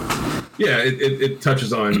coin. It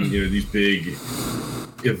touches on these big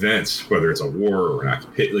events, whether it's a war or an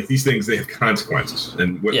occupation, like these things, they have consequences,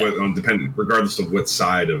 and regardless of what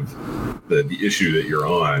side of the issue that you're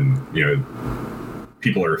on,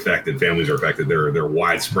 people are affected, families are affected. There are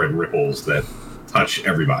widespread ripples that touch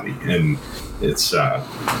everybody, and it's I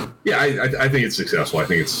think it's successful. I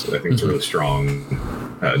think it's a really strong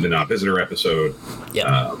Nana Visitor episode.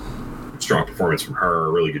 Strong performance from her,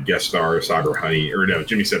 a really good guest star, Cyber Honey,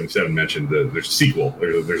 Jimmy 77 mentioned there's a sequel.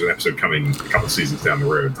 There's an episode coming a couple seasons down the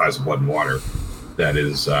road, Ties of Blood and Water, that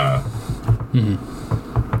is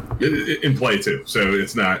in play too. So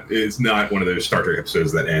it's not one of those Star Trek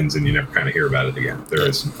episodes that ends and you never kind of hear about it again. There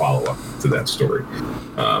is some follow up to that story.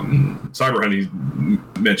 Cyber Honey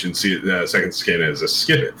mentioned Second Skin as a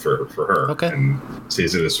skip it for her, and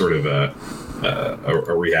sees it as sort of a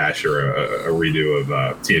rehash or a redo of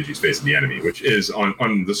TNG's Face of the Enemy, which is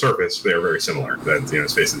on the surface they're very similar. That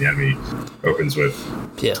Face of the Enemy opens with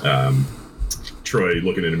Troy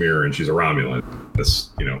looking in a mirror and she's a Romulan. That's,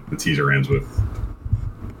 the teaser ends with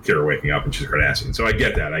Kira waking up and she's a Cardassian. So I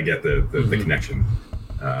get that. I get the connection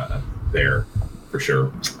there for sure.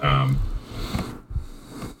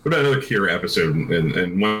 What about another Kira episode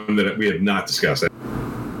and one that we have not discussed?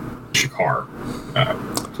 Shakaar,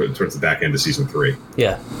 towards the back end of season 3.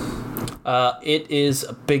 Yeah. It is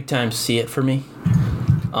a big time see it for me.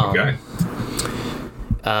 Okay.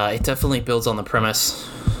 It definitely builds on the premise.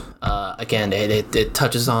 Again, it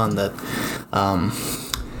touches on the.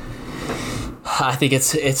 I think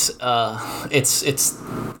it's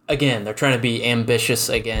again, they're trying to be ambitious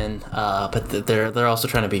again, but they're also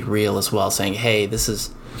trying to be real as well, saying, hey,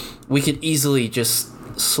 we could easily just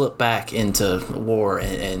slip back into war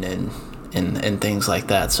and things like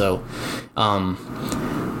that. So,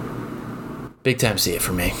 big time see it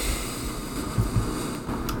for me.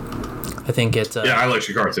 I think it. I like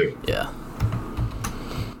Shakaar too. Yeah.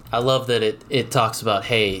 I love that it talks about,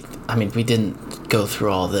 hey, I mean, we didn't go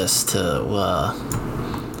through all this to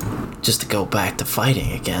just to go back to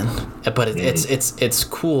fighting again. But it's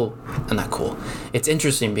cool, not cool. It's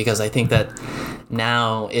interesting because I think that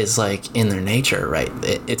now is like in their nature, right?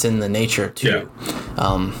 It's in the nature to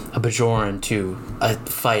a Bajoran to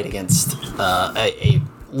fight against a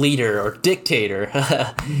leader or dictator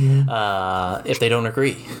if they don't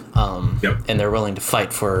agree, and they're willing to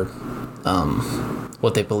fight for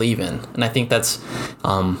what they believe in. And I think that's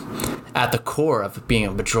at the core of being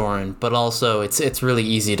a Bajoran, but also it's really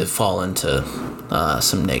easy to fall into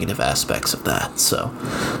some negative aspects of that. So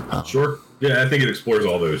sure. Yeah, I think it explores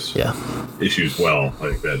all those issues well,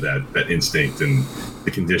 like that instinct and the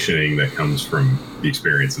conditioning that comes from the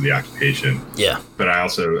experience of the occupation. Yeah. But I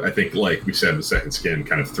think, like we said, the Second Skin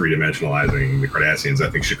kind of three-dimensionalizing the Cardassians. I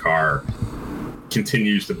think Shakaar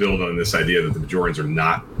continues to build on this idea that the Bajorans are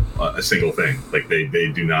not a single thing. Like they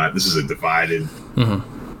do not. This is a divided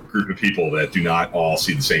group of people that do not all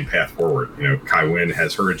see the same path forward. Kai Wynn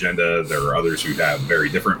has her agenda. There are others who have very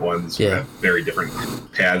different ones, who have very different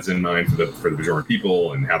paths in mind for the Bajoran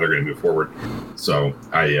people and how they're going to move forward. So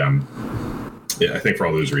I think for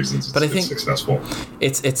all those reasons, it's successful.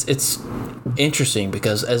 It's interesting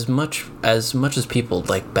because as much as people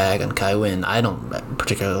like bag on Kai Wynn, I don't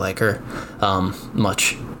particularly like her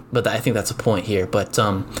much. But I think that's a point here. But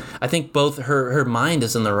I think both her mind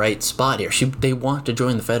is in the right spot here. They want to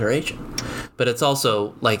join the Federation, but it's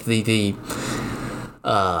also like the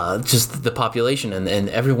just the population and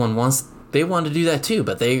everyone they want to do that too.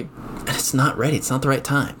 But it's not ready. It's not the right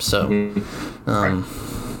time. So right.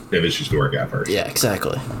 They have issues to work out first. Yeah,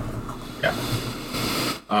 exactly. Yeah.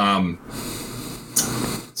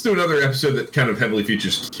 Let's do another episode that kind of heavily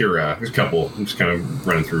features Kira. There's a couple. I'm just kind of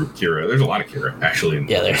running through Kira. There's a lot of Kira actually in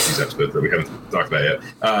these episodes that we haven't talked about yet.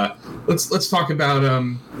 Let's talk about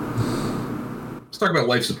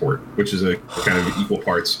life support, which is a kind of equal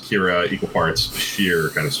parts Kira, equal parts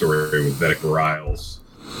Bashir kind of story with Vedic Bareilles'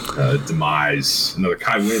 demise. Another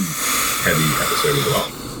Kai Wynn heavy episode as well.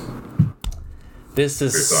 This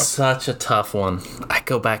is such a tough one. I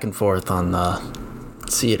go back and forth on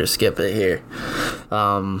see it or skip it here.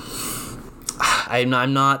 I'm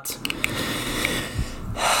not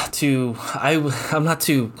too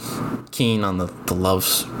keen on the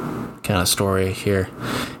love kind of story here.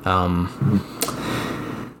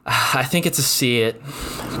 I think it's a see it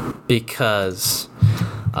because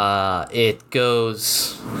it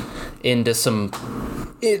goes into some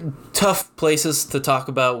tough places to talk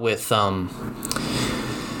about with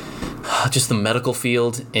just the medical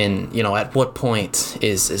field, and at what point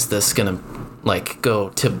is this gonna go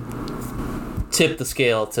tip the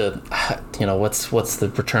scale to what's the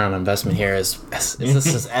return on investment here? Is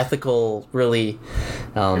this ethical really?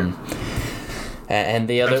 And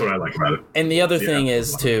the other, that's what I like about it. And the other thing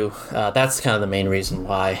is too, that's kind of the main reason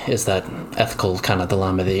why is that ethical kind of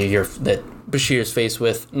dilemma that Bashir's faced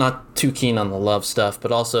with. Not too keen on the love stuff,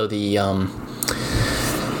 but also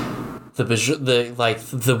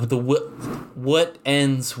what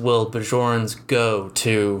ends will Bajorans go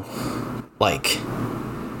to,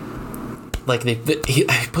 he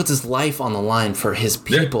puts his life on the line for his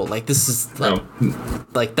people. This is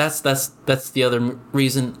that's the other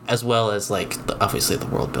reason, as well as obviously the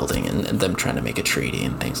world building and them trying to make a treaty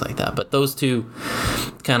and things like that. But those two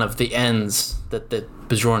kind of the ends that the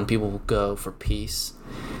Bajoran people will go for peace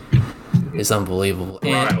is unbelievable.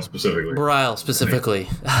 Bareilles specifically.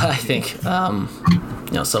 I think some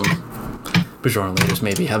Bajoran leaders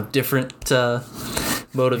maybe have different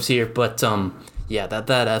motives here, but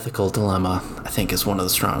that ethical dilemma I think is one of the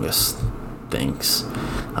strongest things.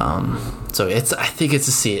 So I think it's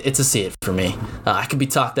a see it for me. I could be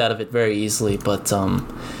talked out of it very easily, but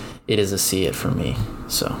it is a see it for me.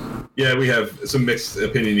 So. Yeah, we have some mixed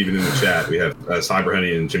opinion even in the chat. We have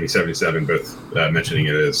Cyberhoney and Jimmy77 both mentioning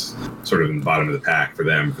it as sort of in the bottom of the pack for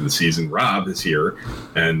them for the season. Rob is here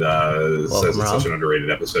and says it's such an underrated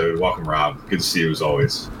episode. Welcome, Rob. Good to see you as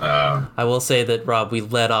always. I will say that, Rob, we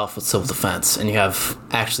led off with civil defense, and you have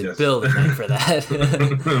actually Bill to thank for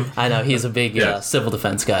that. I know he's a big civil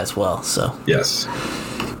defense guy as well. So yes,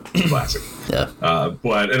 classic. Yeah.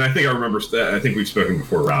 And I think we've spoken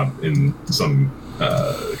before, Rob, in some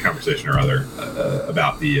conversation or other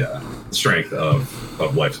about the strength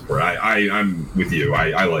of life support. I'm with you.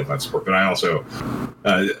 I like life support, but I also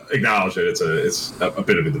acknowledge that it's a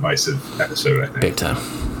bit of a divisive episode. I think big time.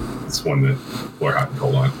 It's one that people are hot and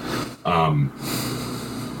cold on.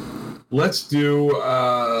 Let's do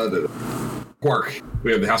the Quark.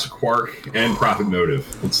 We have the House of Quark and Profit Motive.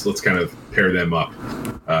 Let's kind of pair them up.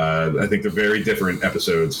 I think they're very different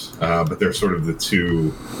episodes, but they're sort of the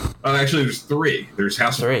two. Actually, there's three. There's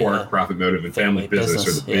House of Quark, Profit Motive, and Family Business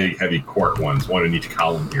are the big, heavy Quark ones. One in each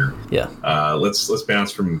column here. Yeah. Let's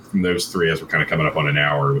bounce from those three as we're kind of coming up on an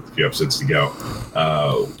hour with a few episodes to go.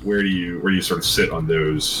 Where do you sort of sit on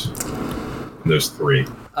those three?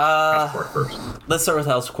 House of Quark first. Let's start with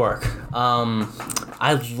House of Quark.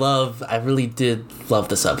 I really did love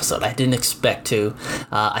this episode. I didn't expect to.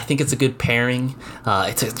 I think it's a good pairing.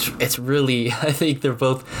 It's really, I think they're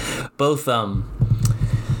both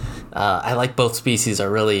I like both species are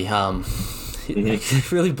really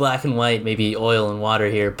really black and white, maybe oil and water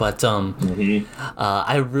here, but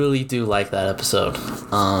I really do like that episode.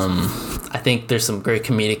 I think there's some great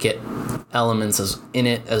comedic elements in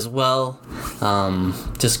it as well.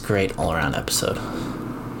 Just great all around episode.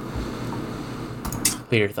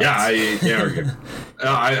 What are your thoughts?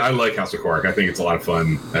 I like House of Quark. I think it's a lot of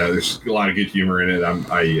fun. There's a lot of good humor in it.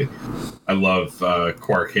 I love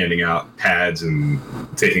Quark handing out pads and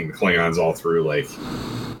taking the Klingons all through like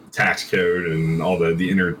tax code and all the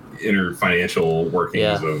inner financial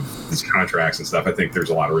workings of these contracts and stuff. I think there's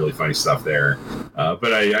a lot of really funny stuff there.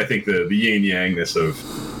 But I think the yin yangness of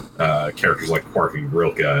characters like Quark and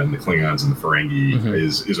Grilka and the Klingons and the Ferengi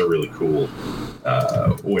is a really cool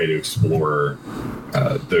way to explore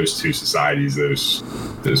those two societies, those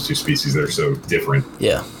two species that are so different.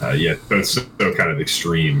 Yeah. Yet both so kind of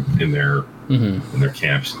extreme in their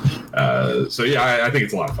camps. I think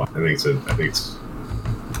it's a lot of fun. I think it's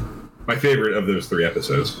my favorite of those three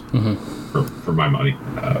episodes for my money.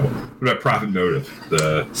 What about Profit Motive?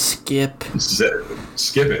 Skip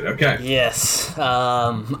it. Okay. Yes.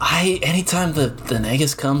 Anytime the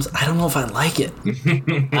Negus comes, I don't know if I like it.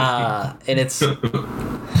 And it's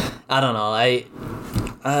I don't know.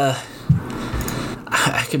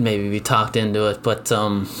 I could maybe be talked into it, but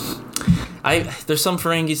there's some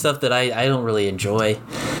Ferengi stuff that I don't really enjoy.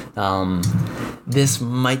 This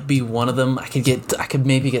might be one of them. I could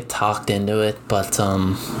maybe get talked into it, but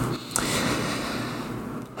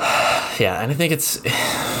and I think it's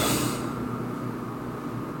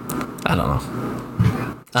I don't know.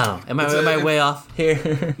 Am I way off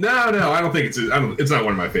here? No, I don't think it's not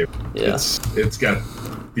one of my favorites. Yeah. It's got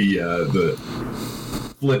the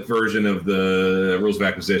flip version of the Rules of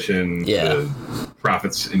Acquisition. Yeah. The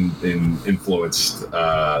Prophets influenced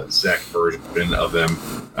Zek version of them,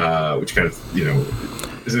 which kind of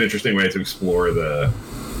is an interesting way to explore the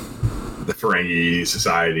Ferengi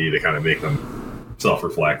society, to kind of make them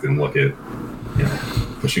self-reflect and look at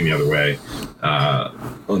pushing the other way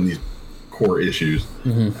on these core issues.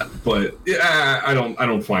 But I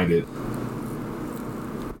don't find it.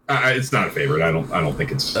 It's not a favorite. I don't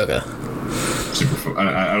think it's okay. Super fun.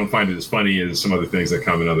 I don't find it as funny as some other things that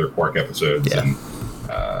come in other Quark episodes. Yeah. And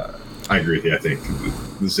I agree with you. I think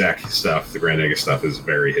the Zek stuff, the Grand Nagus stuff, is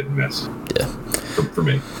very hit and miss. Yeah. For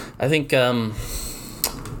me. I think the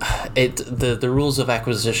Rules of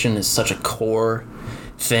Acquisition is such a core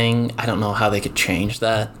thing. I don't know how they could change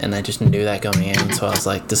that, and I just knew that going in. So I was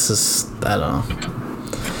like, this is I don't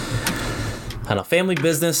know. Family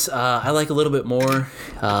Business, I like a little bit more.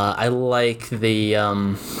 I like the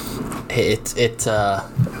it's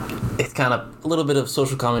kind of a little bit of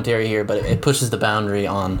social commentary here, but it pushes the boundary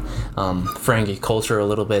on Ferengi culture a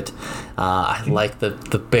little bit. I like the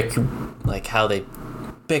bicker, like how they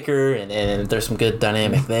bicker, and there's some good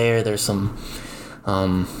dynamic there. There's some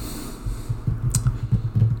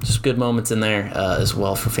just good moments in there as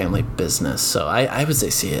well for Family Business. So I would say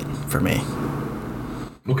see it for me.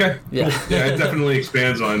 Okay. Yeah. Yeah, it definitely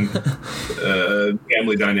expands on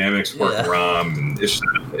family dynamics, Quark and Rom and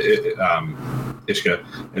Ishka,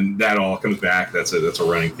 and that all comes back. That's a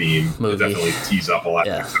running theme. Moogie. It definitely tees up a lot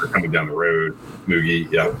of things that are coming down the road.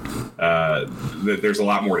 Moogie, yeah. There's a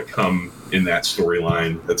lot more to come in that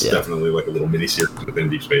storyline. That's definitely like a little mini series within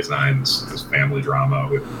Deep Space Nine. This family drama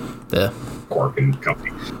with Quark and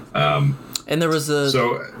company. And there was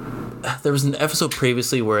an episode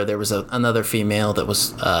previously where there was another female that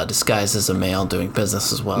was disguised as a male doing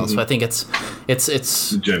business as well. Mm-hmm. So I think it's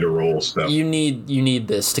the gender role stuff. You need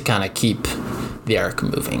this to kind of keep the arc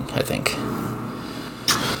moving, I think.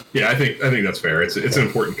 Yeah, I think that's fair. It's an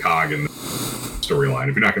important cog in the storyline.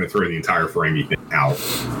 If you're not going to throw the entire Ferengi thing out,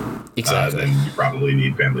 exactly, then you probably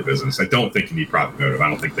need family business. I don't think you need Prophet Motive. I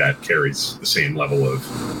don't think that carries the same level of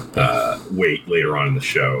weight later on in the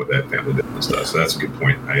show that family business does. So that's a good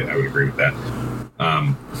point. I would agree with that.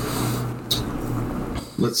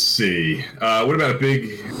 Let's see. What about a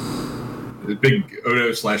big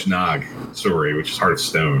Odo/Nog story, which is Heart of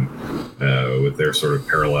Stone, with their sort of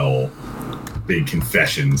parallel big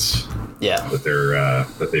confessions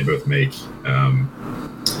that they both make.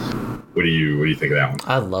 What do you think of that one?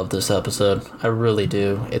 I love this episode. I really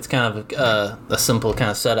do. It's kind of a simple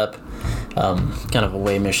kind of setup, kind of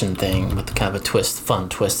away mission thing with kind of a fun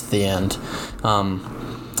twist at the end.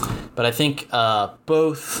 But I think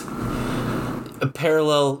both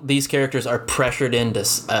parallel, these characters are pressured into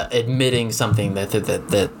admitting something that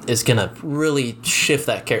is going to really shift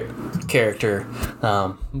that character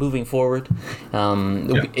moving forward.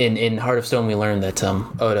 In Heart of Stone, we learned that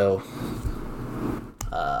Odo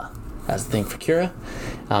has a thing for Kira,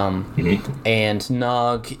 and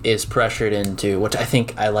Nog is pressured into, which I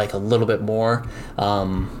think I like a little bit more.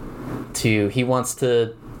 He wants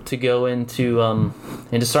to go into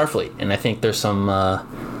Starfleet, and I think there's some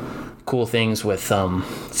cool things with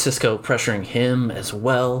Sisko pressuring him as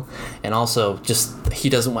well, and also just he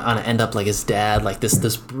doesn't want to end up like his dad, like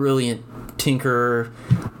this brilliant tinkerer,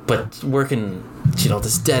 but working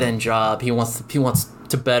this dead end job. He wants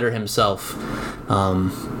to better himself,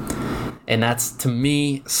 and that's, to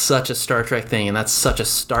me, such a Star Trek thing, and that's such a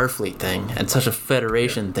Starfleet thing, and such a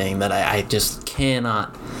Federation thing that I just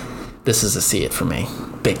cannot. This is a see it for me,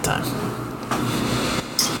 big time.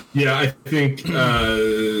 Yeah, I think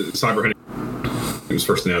Cyber Hunting, it was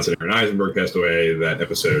first announced that Aaron Eisenberg passed away. That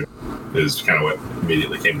episode is kind of what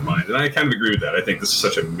immediately came to mind. And I kind of agree with that. I think this is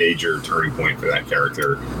such a major turning point for that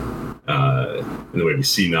character in the way we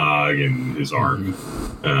see Nog and his arc.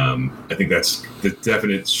 I think that's the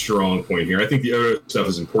definite strong point here. I think the Odo stuff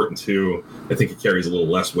is important too. I think it carries a little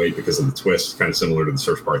less weight because of the twist, kind of similar to the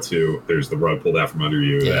Search Part 2. There's the rug pulled out from under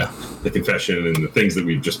you. Yeah. The confession and the things that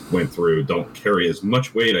we just went through don't carry as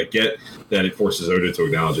much weight. I get that it forces Odo to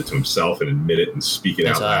acknowledge it to himself and admit it and speak it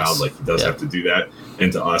out loud. Like, he does have to do that.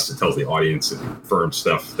 And to us, it tells the audience, it confirms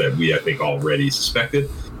stuff that we, I think, already suspected,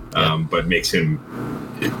 but makes him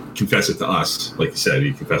confess it to us. Like you said,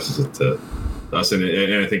 he confesses it to us, and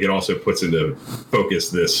I think it also puts into focus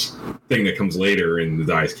this thing that comes later in the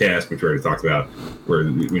Dice cast, which we already talked about, where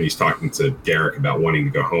when he's talking to Garak about wanting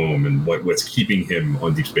to go home and what's keeping him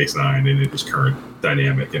on Deep Space Nine and in his current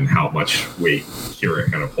dynamic, and how much weight Kira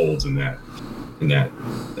kind of holds in that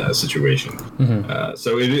situation.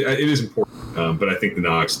 So it is important, but I think the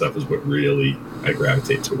Nog stuff is what really I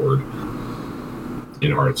gravitate toward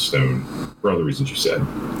in Heart of Stone for all the reasons you said.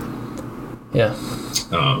 Yeah.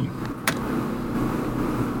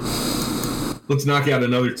 Let's knock out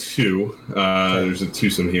another two. There's a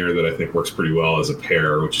twosome here that I think works pretty well as a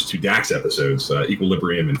pair, which is two Dax episodes,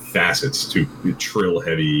 Equilibrium and Facets, two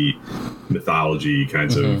Trill-heavy mythology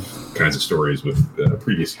kinds of stories with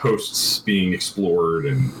previous hosts being explored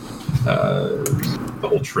and the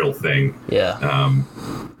whole Trill thing. Yeah.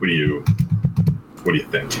 What do you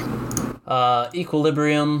think?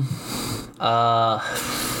 Equilibrium.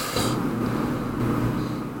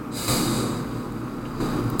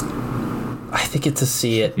 I think it's to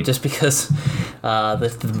see it just because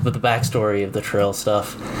the backstory of the Trill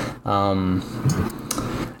stuff, and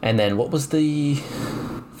then what was the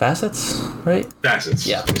Facets, right? Facets,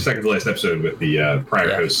 yeah. The second to last episode with the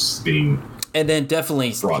prior hosts being, and then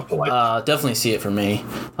definitely brought to light. Definitely see it for me.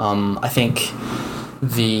 I think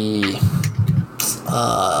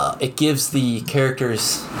it gives the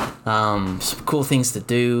characters some cool things to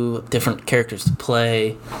do, different characters to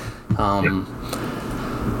play.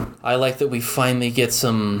 I like that we finally get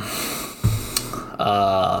some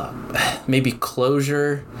maybe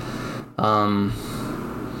closure on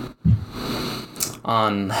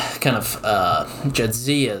kind of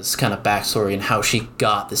Jadzia's kind of backstory and how she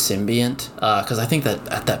got the symbiont, because I think that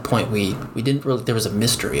at that point we didn't really, there was a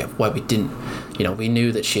mystery of why we didn't, we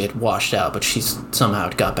knew that she had washed out, but she somehow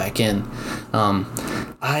got back in.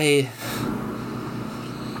 I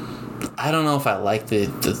don't know if I like the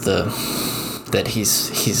that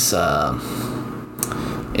he's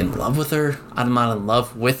in love with her. I'm not in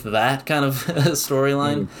love with that kind of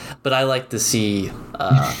storyline, but I like to see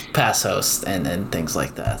past hosts and things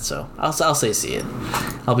like that. So I'll say see it.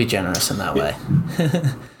 I'll be generous in that way.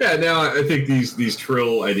 Yeah, now I think these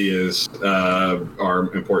Trill ideas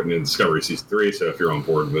are important in Discovery Season 3, so if you're on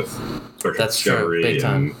board with Star Trek Discovery big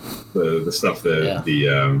time. and the stuff that the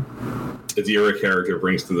Adira character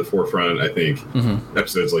brings to the forefront, I think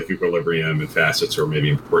episodes like Equilibrium and Facets are maybe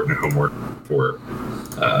important homework for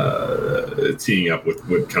teeing up with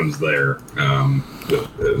what comes there,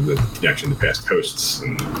 the connection to past hosts,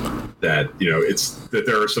 and that, it's that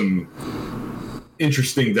there are some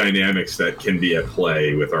interesting dynamics that can be at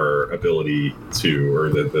play with our ability to, or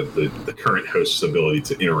the current host's ability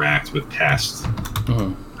to interact with past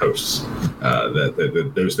hosts.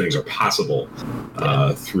 That those things are possible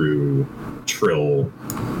through Trill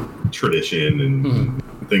tradition and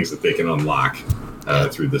things that they can unlock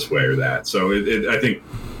through this way or that. So it I think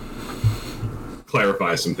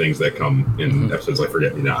clarifies some things that come in episodes like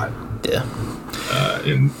Forget Me Not. Yeah.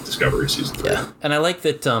 In Discovery Season 3. Yeah, and I like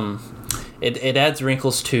that. It adds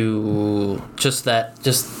wrinkles to just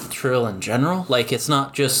Trill in general. Like, it's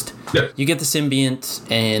not just you get the symbiont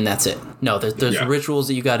and that's it. No, there's rituals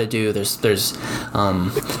that you got to do. There's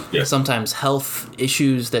sometimes health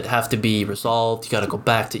issues that have to be resolved. You got to go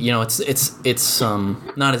back to it's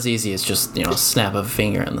not as easy as just a snap of a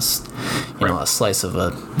finger and a slice of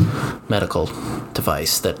a medical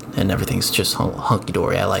device and everything's just hunky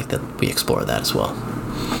dory. I like that we explore that as well.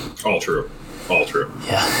 All true.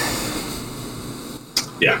 Yeah.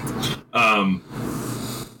 Yeah.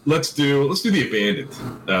 Let's do the Abandoned.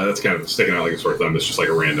 That's kind of sticking out like a sore thumb. It's just like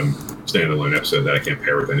a random standalone episode that I can't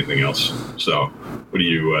pair with anything else. So, what do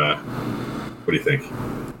you think?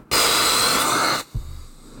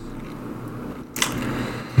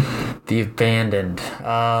 The Abandoned.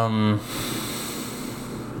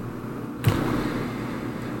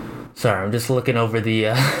 Sorry, I'm just looking over the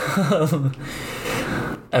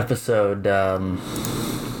episode.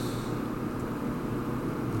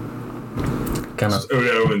 Kind of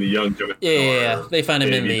Odo and the young. Yeah. They find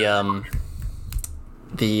him in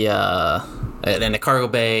the cargo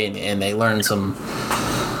bay, and they learn some.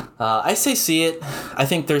 I say see it. I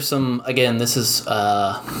think there's some. Again, this is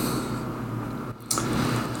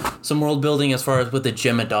some world building as far as with the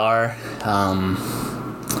Jem'Hadar.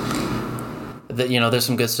 There's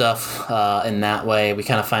some good stuff in that way. We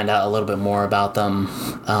kind of find out a little bit more about them.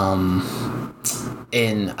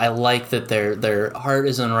 And I like that their heart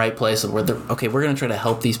is in the right place, where we're going to try to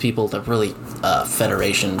help these people. They're really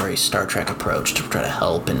Federation, very Star Trek approach to try to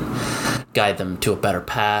help and guide them to a better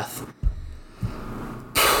path.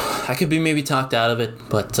 I could be maybe talked out of it,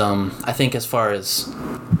 but I think as far as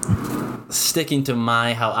sticking to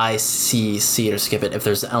how I see it or skip it, if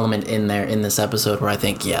there's an element in there in this episode where I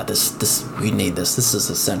think, this we need this is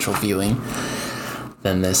essential viewing,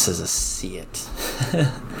 then this is a see it.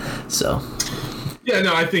 So. Yeah,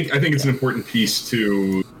 no, I think it's an important piece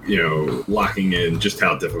to locking in just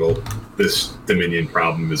how difficult this Dominion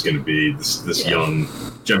problem is going to be. This young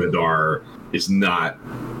Jem'Hadar is not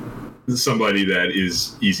somebody that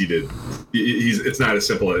is easy to. It's not as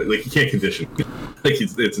simple as he can't condition.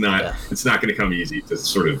 It's not going to come easy to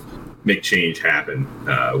sort of make change happen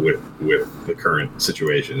with the current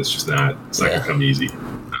situation. It's just not. It's not going to come easy.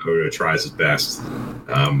 Odo tries his best.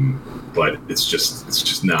 But it's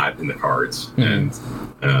just not in the cards, and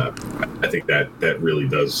I think that really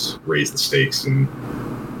does raise the stakes and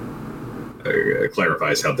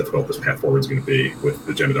clarifies how difficult this path forward is going to be with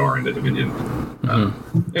the Jem'Hadar and the Dominion. And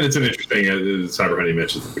it's an interesting, Cyber Honey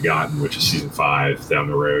mentions The Forgotten, which is season 5 down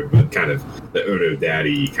the road, but kind of the Odo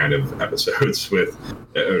Daddy kind of episodes with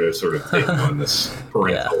Odo sort of taking on this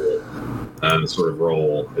parental sort of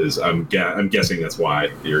role. Is I'm guessing that's why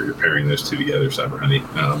you're pairing those two together, Cyber Honey.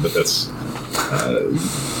 But that's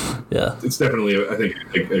it's definitely I think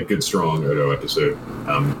a good strong Odo episode.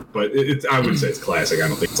 But I wouldn't say it's classic. I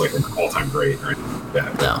don't think it's like an all-time great or anything like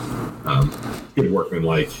that. No. Good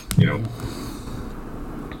workman-like, middle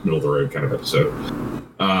of the road kind of episode.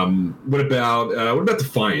 What about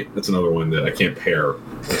Defiant? That's another one that I can't pair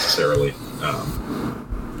necessarily.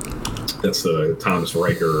 That's the Thomas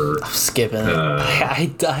Riker. I'm skipping it.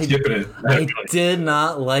 I did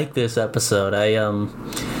not like this episode. I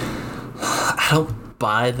don't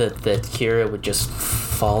buy that Kira would just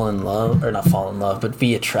fall in love, or not fall in love, but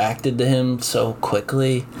be attracted to him so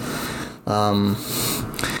quickly. I'm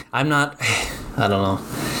not. I don't know.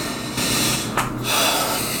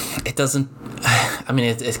 It doesn't. I mean,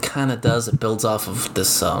 it kind of does. It builds off of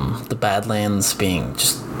this the Badlands being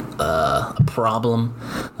just a problem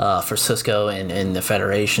for Sisko and the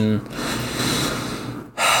Federation.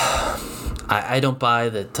 I don't buy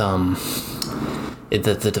that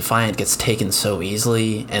that the Defiant gets taken so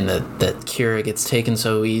easily, and that Kira gets taken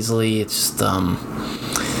so easily. It's just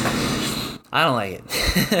I don't like it.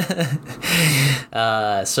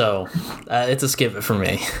 So it's a skip it for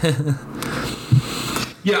me.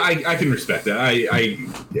 Yeah, I can respect that. I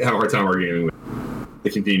have a hard time arguing with the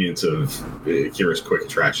convenience of Kira's quick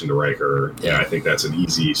attraction to Riker. Yeah, I think that's an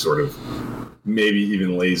easy sort of, maybe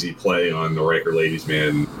even lazy play on the Riker ladies'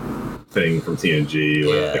 man thing from TNG.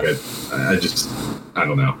 Like I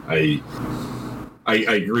don't know. I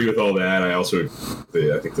agree with all that. I also,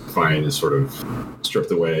 I think the Defiant is sort of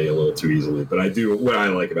stripped away a little too easily. But what I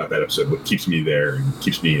like about that episode, what keeps me there and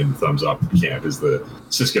keeps me in thumbs up camp, is the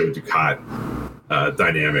Sisko Dukat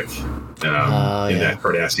dynamic in that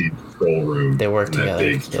Cardassian control room. They work together.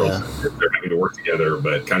 Big control center. They're having to work together,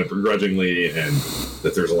 but kind of begrudgingly, and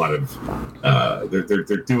that there's a lot of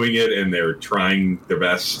they're doing it and they're trying their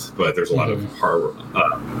best, but there's a lot of hard.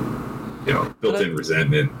 Built-in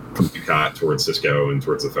resentment from Dukat towards Sisko and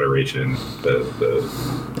towards the Federation.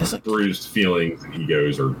 The bruised feelings and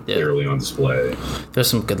egos are clearly on display. There's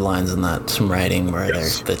some good lines in that, some writing where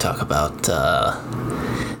they talk about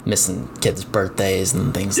missing kids' birthdays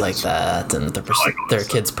and things like that, and their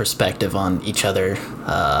kids' perspective on each other.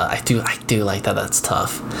 I do like that. That's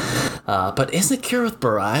tough. But isn't it Kira with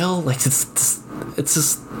Bareil? Like it's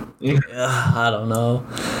just. I don't know.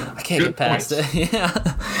 I can't get past it. Yeah.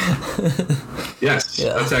 Yes,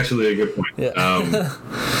 that's actually a good point. Yeah. I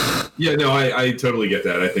totally get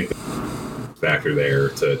that. I think the factor there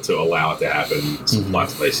to allow it to happen. Some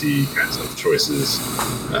lots of icy kinds of choices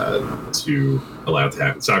to allow it to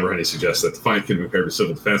happen. Cyber Honey suggests that Defiant can be paired with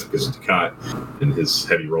Civil Defense because of Dukat and his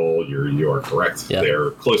heavy role. You are correct. Yep.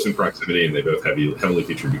 They're close in proximity and they both heavily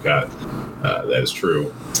feature Dukat. That is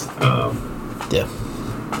true. Yeah.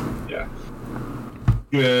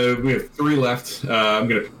 We have 3 left. I'm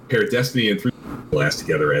going to pair Destiny and 3 Glass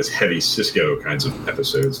together as heavy Sisko kinds of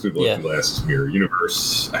episodes. Through the Looking Glass is Mirror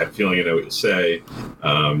Universe. I have a feeling I know what you'll say.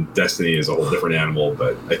 Destiny is a whole different animal,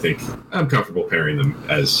 but I think I'm comfortable pairing them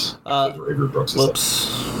as Avery Brooks.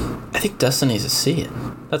 I think Destiny's a C.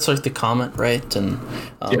 That's like the comment, right? And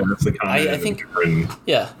that's the comment. I think,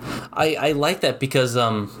 I like that because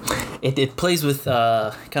it plays with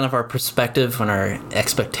kind of our perspective and our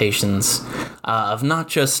expectations of not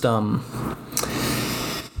just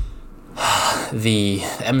the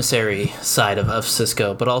emissary side of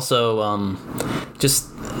Sisko, but also just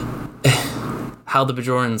how the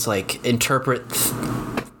Bajorans like interpret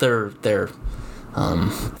their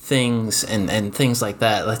things and things like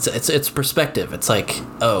that. It's perspective. It's like,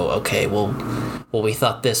 oh, okay, well we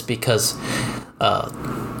thought this because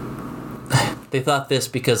they thought this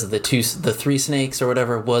because of the 3 snakes or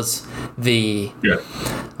whatever was the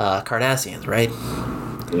Cardassians, right?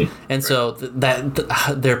 And so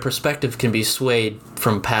their perspective can be swayed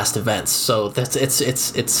from past events. So that's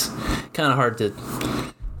it's kind of hard to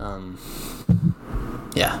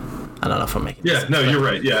I don't know if I'm making sense. You're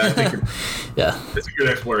right. Yeah, I think it's a good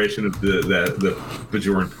exploration of the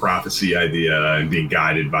Bajoran prophecy idea and being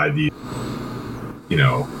guided by the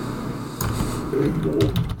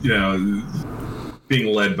being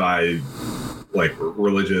led by like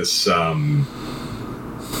religious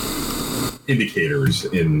indicators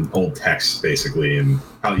in old texts, basically, and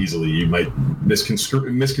how easily you might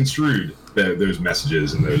misconstrued those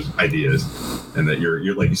messages and those ideas, and that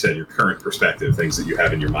you're like you said, your current perspective, things that you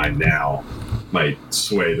have in your mind now, might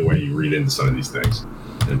sway the way you read into some of these things,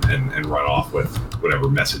 and run off with whatever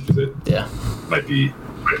message that might be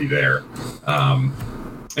there.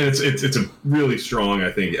 And it's a really strong, I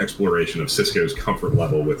think, exploration of Sisko's comfort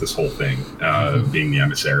level with this whole thing, being the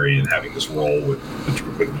emissary and having this role with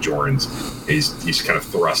Bajorans. He's kind of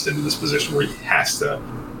thrust into this position where he has to,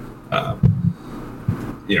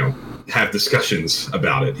 have discussions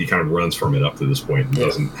about it. He kind of runs from it up to this point and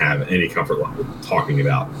doesn't have any comfort level talking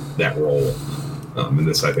about that role. And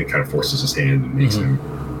this, I think, kind of forces his hand and makes him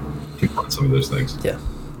confront some of those things. Yeah.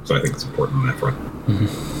 So I think it's important on that front.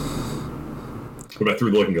 What about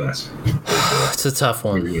Through the Looking Glass? It's a tough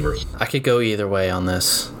one. I could go either way on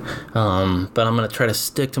this, but I'm going to try to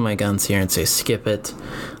stick to my guns here and say skip it.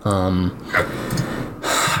 I'm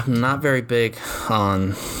not very big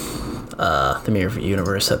on the Mirror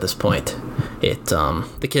Universe at this point.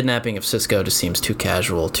 The kidnapping of Sisko just seems too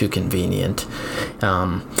casual, too convenient.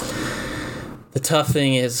 The tough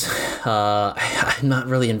thing is, I'm not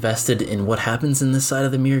really invested in what happens in this side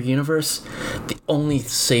of the Mirror Universe. The only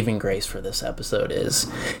saving grace for this episode is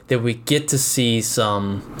that we get to see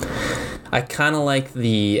some I kind of like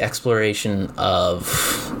the exploration of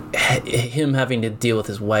him having to deal with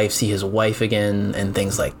his wife, see his wife again, and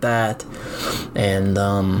things like that. And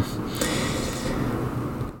I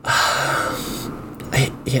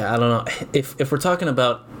don't know if we're talking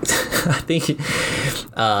about. I think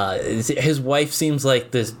his wife seems like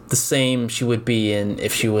the same she would be in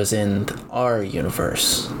if she was in our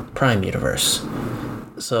universe, Prime universe.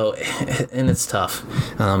 So, and it's tough.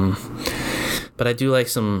 But I do like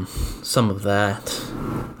some of that.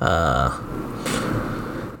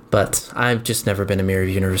 But I've just never been a Mirror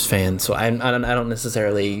Universe fan, so I don't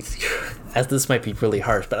necessarily. As this might be really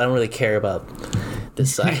harsh, but I don't really care about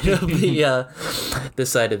this side of the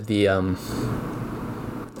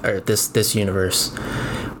or this universe.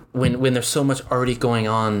 When there's so much already going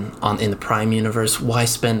on in the Prime universe, why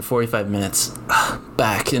spend 45 minutes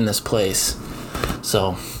back in this place?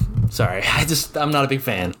 So, sorry, I'm not a big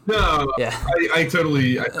fan. No, yeah, I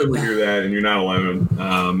totally hear that, and you're not alone.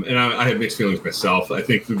 And I have mixed feelings myself. I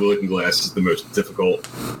think Through the Looking Glass is the most difficult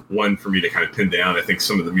one for me to kind of pin down. I think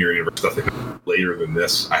some of the Mirror Universe stuff that comes later than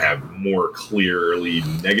this, I have more clearly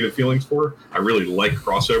negative feelings for. I really like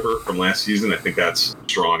Crossover from last season. I think that's a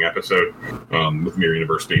strong episode with Mirror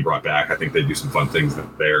Universe being brought back. I think they do some fun things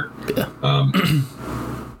there. Yeah.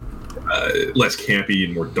 Less campy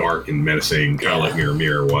and more dark and menacing, kind of like Mirror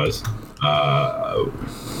Mirror was.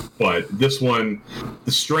 But this one,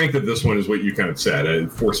 the strength of this one is what you kind of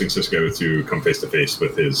said, forcing Cisco to come face to face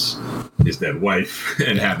with his dead wife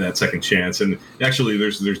and have that second chance. And actually,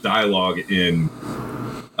 there's dialogue in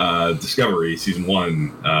Discovery season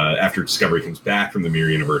 1 after Discovery comes back from the Mirror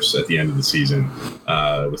Universe at the end of the season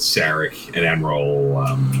with Sarek and Admiral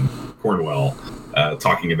Cornwell.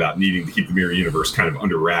 Talking about needing to keep the Mirror Universe kind of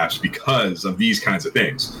under wraps because of these kinds of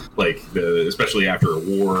things, like especially after a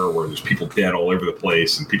war where there's people dead all over the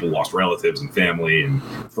place and people lost relatives and family and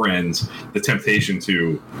friends. The temptation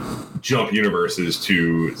to jump universes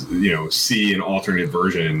to see an alternate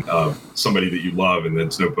version of somebody that you love and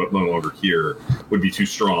that's no longer here would be too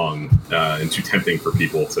strong and too tempting for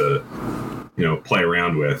people to play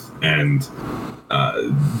around with. And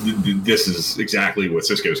this is exactly what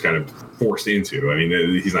Cisco's kind of forced into. I mean,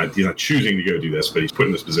 he's not choosing to go do this, but he's put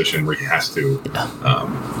in this position where he has to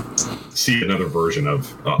see another version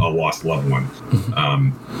of a lost loved one.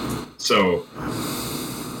 So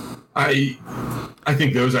I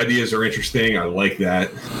think those ideas are interesting. I like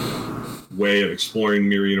that way of exploring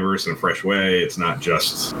Mirror Universe in a fresh way. It's not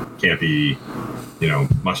just campy,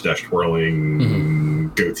 mustache twirling,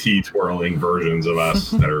 goatee twirling versions of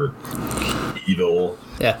us that are evil.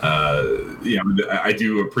 Yeah. I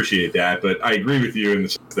do appreciate that, but I agree with you in the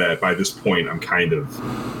sense that by this point I'm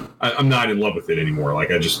not in love with it anymore.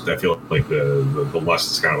 Like I feel like the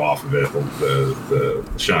lust is kind of off of it. The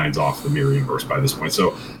shine's off the Mirror Universe by this point.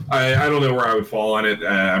 So I don't know where I would fall on it.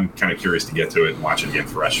 I'm kind of curious to get to it and watch it again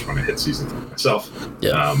fresh when I hit season 3 myself.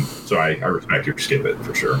 Yeah. So I respect your skip it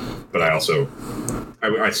for sure, but I also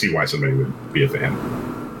I see why somebody would be a fan.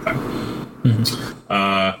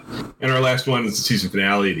 And our last one is the season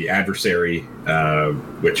finale, The Adversary,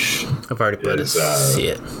 which I've already put to see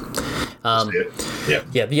it.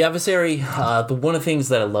 Yeah, The Adversary. One of the things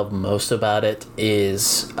that I love most about it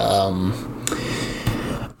is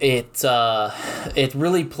it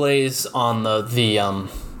really plays on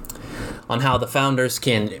on how the founders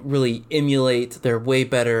can really emulate. They're way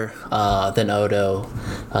better than Odo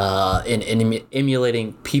in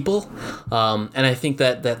emulating people, and I think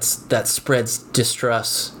that spreads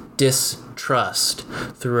distrust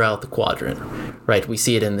throughout the quadrant. Right, we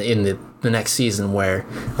see it in the next season where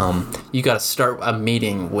you got to start a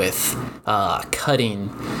meeting with cutting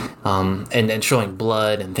and showing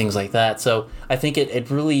blood and things like that. So I think it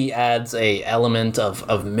really adds a element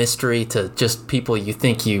of mystery to just people you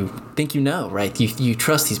think you know, right? You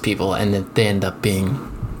trust these people, and then they end up being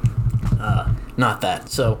not that.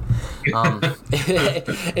 So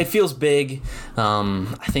it feels big.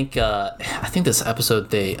 I think this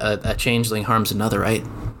episode a changeling harms another, right?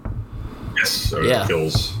 Yes. So yeah.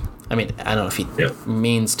 Kills. I mean, I don't know if he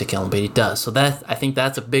means to kill him, but he does. So I think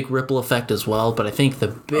that's a big ripple effect as well. But I think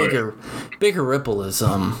the bigger ripple is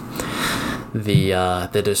the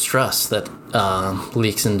distrust that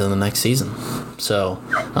leaks into the next season. So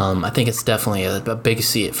I think it's definitely a big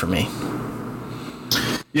see it for me.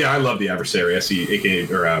 Yeah, I love The Adversary. I see AKA,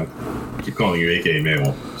 or I keep calling you AKA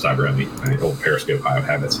Mabel Cyber on me. Old Periscope high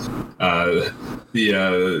habits.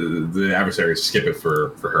 The Adversary, skip it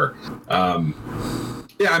for her.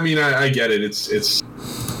 Yeah, I mean, I get it. It's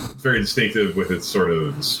very distinctive with its sort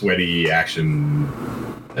of sweaty action,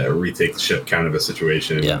 retake the ship kind of a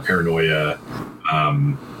situation, paranoia.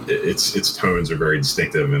 its tones are very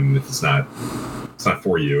distinctive, and if it's not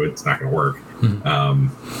for you, it's not going to work.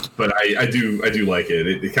 But I do like it.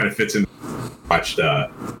 It kind of fits in. Watched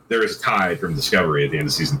There Is a Tide from Discovery at the end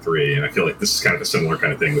of season 3, and I feel like this is kind of a similar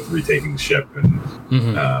kind of thing with retaking the ship and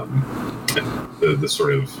the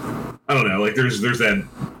sort of, I don't know, like there's that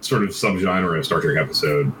sort of subgenre of Star Trek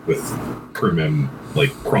episode with crewmen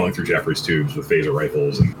like crawling through Jeffries tubes with phaser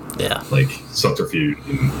rifles and like subterfuge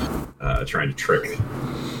and trying to trick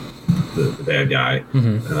the bad guy.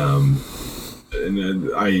 And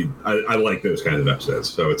then I like those kinds of episodes,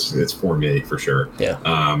 so it's for me for sure.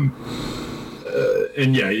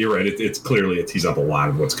 And yeah, you're right. It's clearly it tees up a lot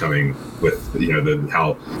of what's coming with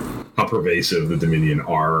how pervasive the Dominion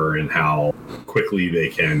are and how quickly they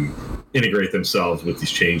can integrate themselves with these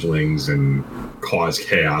changelings and cause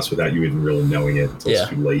chaos without you even really knowing it until it's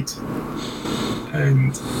too late.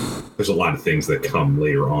 And there's a lot of things that come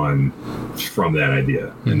later on from that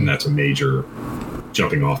idea, and that's a major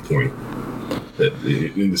jumping off point. That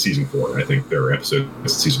in the season 4, I think there are episodes in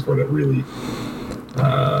season 4 that really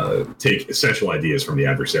take essential ideas from the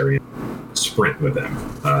adversary and sprint with them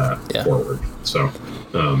forward. So,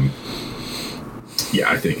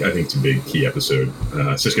 I think it's a big key episode.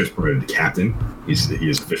 Sisko's promoted to captain. He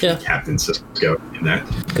is officially Captain Sisko in that.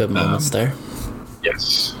 Good moments there.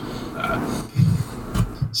 Yes.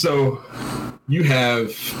 So you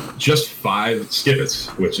have just 5 skippets,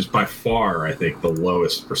 which is by far, I think, the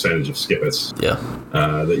lowest percentage of skippets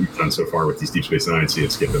that you've done so far with these Deep Space Nine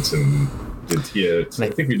skippets. And I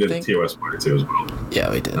think we did a TOS 1 or 2 as well. Yeah,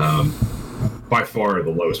 we did. By far the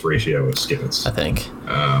lowest ratio of skippets, I think,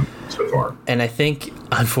 so far. And I think,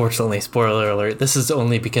 unfortunately, spoiler alert, this is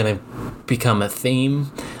only going to become a theme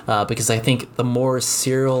because I think the more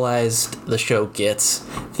serialized the show gets,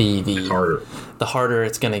 the harder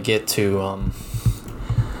it's going to get to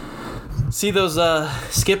see those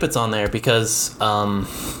skippets on there because,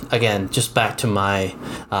 again, just back to my,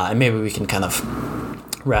 and maybe we can kind of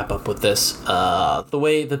wrap up with this. The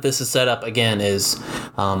way that this is set up, again, is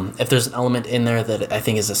if there's an element in there that I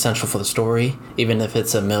think is essential for the story, even if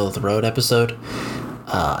it's a middle-of-the-road episode,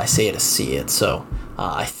 I say it to see it. So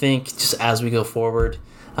I think just as we go forward,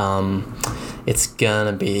 it's going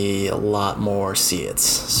to be a lot more see-its.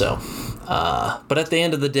 So... but at the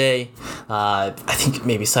end of the day, I think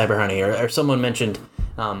maybe Cyber Honey or someone mentioned,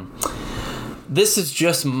 this is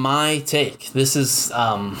just my take. This is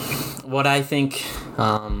what I think.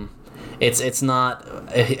 It's not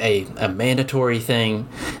a mandatory thing.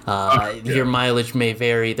 Your mileage may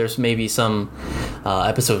vary. There's maybe some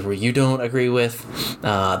episodes where you don't agree with.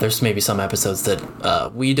 There's maybe some episodes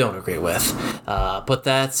that we don't agree with. But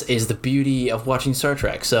that is the beauty of watching Star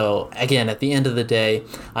Trek. So again, at the end of the day,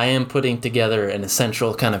 I am putting together an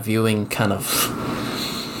essential kind of viewing kind of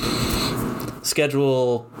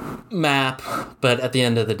schedule map. But at the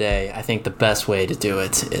end of the day, I think the best way to do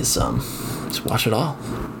it is just watch it all.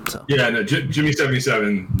 So. Yeah, no, Jimmy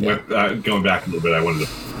 77 went, going back a little bit. I wanted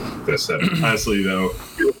to this. Honestly, though,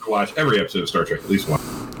 you have to watch every episode of Star Trek at least once.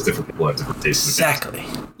 Different people have different tastes. Exactly.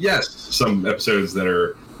 Yes, some episodes that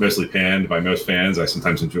are mostly panned by most fans, I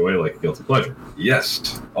sometimes enjoy, like Guilty Pleasure.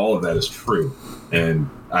 Yes, all of that is true, and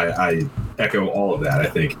I echo all of that. I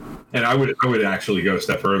think, and I would actually go a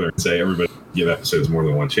step further and say everybody give episodes more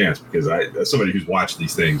than one chance because as somebody who's watched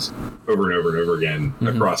these things over and over and over again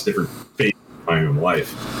across different phases of my own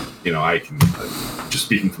life, I can just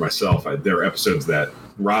speaking for myself. There are episodes that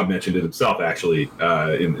Rob mentioned it himself actually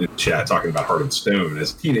in chat talking about Heart of Stone.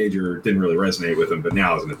 As a teenager, didn't really resonate with him, but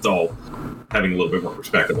now as an adult, having a little bit more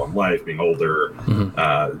perspective on life, being older,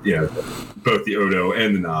 both the Odo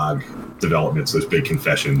and the Nog developments, those big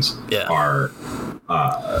confessions, are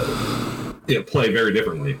play very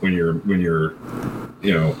differently when you're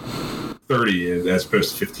 30 as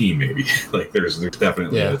opposed to 15 maybe. Like there's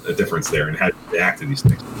definitely a difference there in how you react to these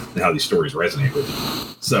things and how these stories resonate with you.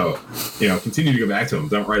 So continue to go back to them,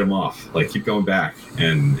 don't write them off, like keep going back,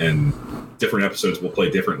 and different episodes will play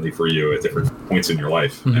differently for you at different points in your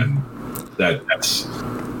life. And that's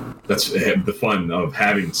the fun of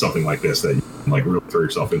having something like this that you can like really throw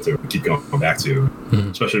yourself into and keep going back to,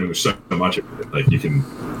 especially when there's so much of it. Like you can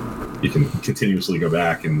continuously go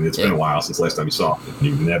back, and it's been a while since last time you saw it, and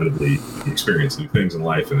you inevitably experience new things in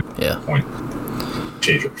life, and at that point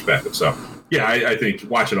change your perspective. So I think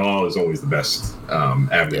watch it all is always the best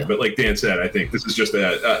avenue. But like Dan said, I think this is just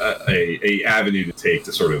a avenue to take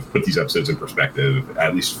to sort of put these episodes in perspective,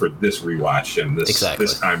 at least for this rewatch and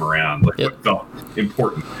this time around, like what felt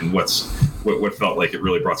important and what's what felt like it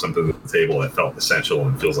really brought something to the table that felt essential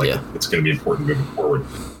and feels like it's going to be important moving forward.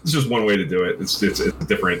 It's just one way to do it. It's a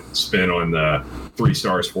different spin on the 3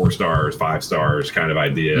 stars, 4 stars, 5 stars kind of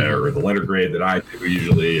idea, or the letter grade that I do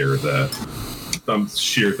usually, or the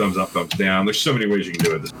sheer thumbs up, thumbs down. There's so many ways you can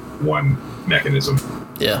do it. This one mechanism.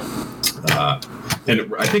 Yeah.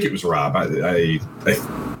 And I think it was Rob. I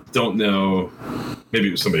don't know. Maybe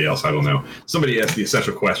it was somebody else. I don't know. Somebody asked the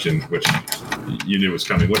essential question, which you knew was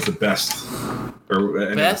coming. What's the best?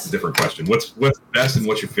 Or that's a different question. What's the best and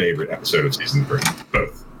what's your favorite episode of season 3?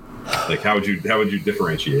 Both. Like, how would you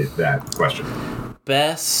differentiate that question?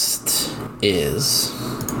 Best is.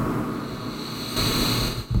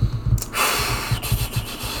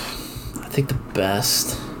 I think the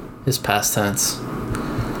best is past tense.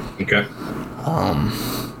 Okay.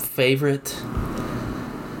 Favorite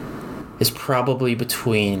is probably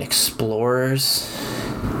between Explorers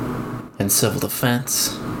and Civil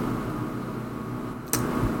Defense.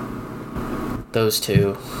 Those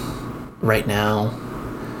two right now.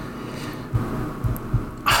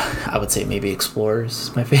 I would say maybe Explorers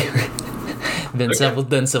is my favorite. then Civil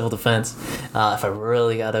Defense. If I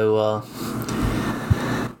really got to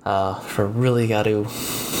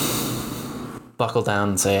buckle down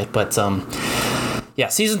and say it, but yeah,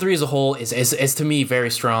 season 3 as a whole is to me very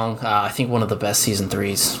strong. I think one of the best season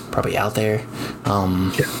 3s probably out there.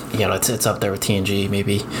 You know, it's up there with TNG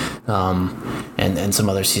maybe, and some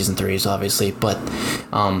other season 3s obviously, but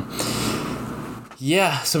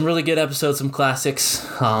yeah, some really good episodes, some classics,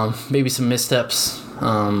 maybe some missteps,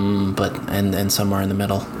 but and somewhere in the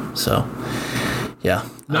middle. So yeah.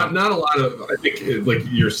 Not a lot of, I think, like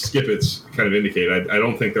your skip-its kind of indicate, I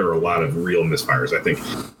don't think there are a lot of real misfires. I think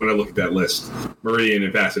when I look at that list, Meridian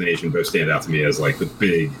and Fascination both stand out to me as like the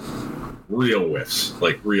big, real whiffs,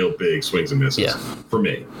 like real big swings and misses for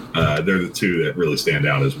me. They're the two that really stand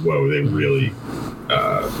out as, whoa, they really,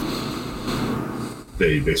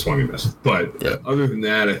 they swung and missed. But other than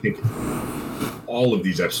that, I think all of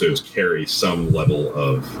these episodes carry some level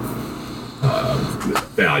of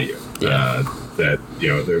value. That, you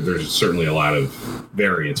know, there's certainly a lot of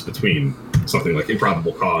variance between something like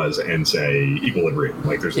Improbable Cause and, say, Equilibrium.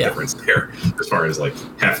 Like, there's a difference there as far as like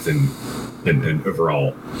heft and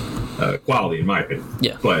overall quality, in my opinion.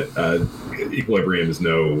 Yeah. But Equilibrium is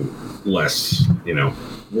no less, you know,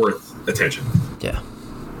 worth attention. Yeah.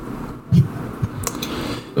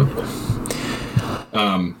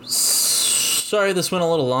 Sorry this went a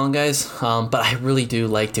little long, guys, but I really do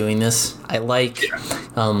like doing this. I like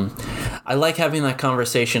having that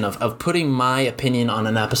conversation of putting my opinion on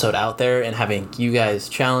an episode out there and having you guys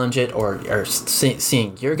challenge it or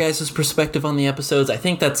seeing your guys' perspective on the episodes. I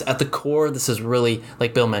think that's at the core. This is really,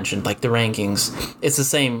 like Bill mentioned, like the rankings. It's the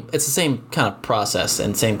same kind of process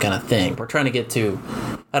and same kind of thing. We're trying to get to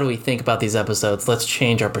how do we think about these episodes? Let's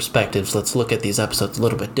change our perspectives. Let's look at these episodes a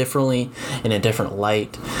little bit differently, in a different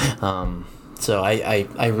light. So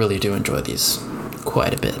I really do enjoy these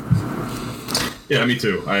quite a bit. Yeah, me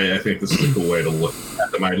too. I think this is a cool way to look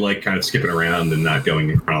at them. I like kind of skipping around and not going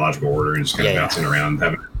in chronological order and just kind of bouncing around,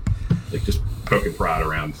 having like just poke and prod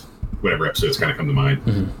around whatever episodes kind of come to mind,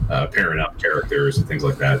 pairing up characters and things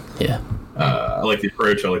like that. Yeah. I like the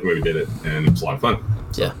approach. I like the way we did it, and it was a lot of fun.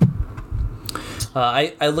 So. Yeah.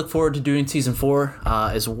 I look forward to doing season 4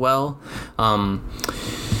 as well.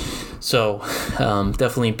 So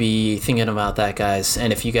definitely be thinking about that, guys.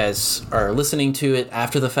 And if you guys are listening to it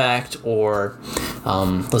after the fact or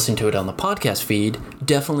listening to it on the podcast feed,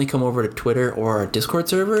 definitely come over to Twitter or our Discord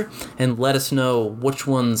server and let us know which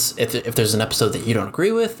ones, if there's an episode that you don't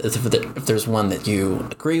agree with, if there's one that you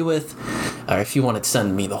agree with, or if you want to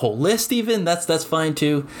send me the whole list even, that's fine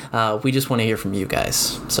too. We just want to hear from you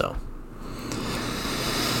guys. So.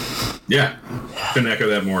 Yeah, couldn't echo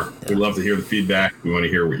that more. We'd love to hear the feedback. We want to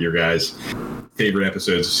hear what your guys' favorite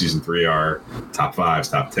episodes of season 3 are. Top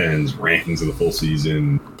 5s, top 10s, rankings of the full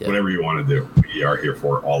season, whatever you want to do. We are here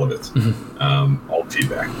for all of it. All the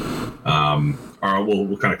feedback.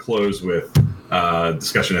 We'll kind of close with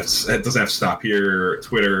discussion. It doesn't have to stop here.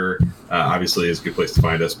 Twitter, obviously, is a good place to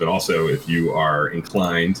find us. But also, if you are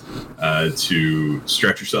inclined to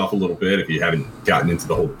stretch yourself a little bit, if you haven't gotten into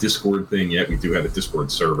the whole Discord thing yet, we do have a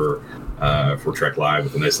Discord server for Trek Live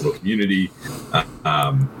with a nice little community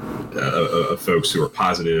of folks who are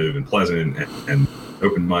positive and pleasant and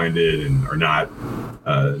open-minded and are not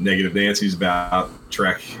negative Nancy's about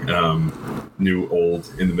Trek, new,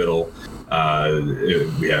 old, in the middle.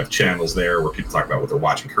 We have channels there where people talk about what they're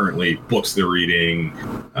watching currently, books they're reading,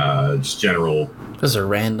 just general. Those are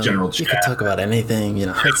random. General you chat. can talk about anything, you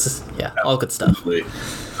know. It's just, all good stuff.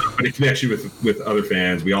 But it connects you with other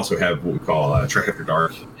fans. We also have what we call Trek After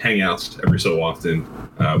Dark hangouts every so often.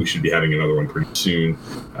 We should be having another one pretty soon,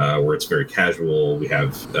 where it's very casual. We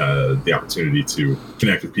have the opportunity to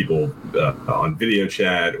connect with people on video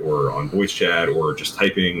chat or on voice chat or just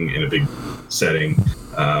typing in a big setting,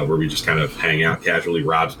 where we just kind of hang out casually.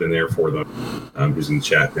 Rob's been there for them, who's in the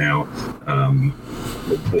chat now.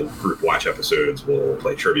 We'll group watch episodes. We'll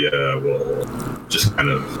play trivia. We'll just kind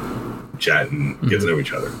of chat and get to know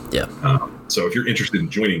each other. Yeah. So if you're interested in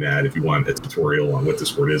joining that, if you want a tutorial on what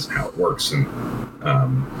Discord is and how it works and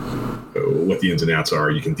what the ins and outs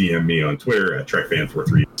are, you can DM me on Twitter at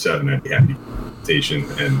TrekFan4387. I'd be happy to invitation,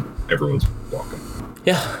 and everyone's welcome.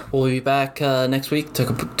 Yeah, we'll be back next week to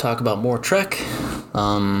talk about more Trek.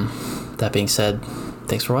 That being said,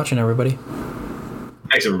 thanks for watching, everybody.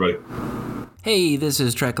 Thanks, everybody. Hey, this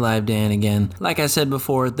is Trek Live Dan again. Like I said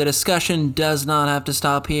before, the discussion does not have to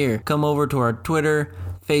stop here. Come over to our Twitter,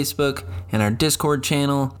 Facebook, and our Discord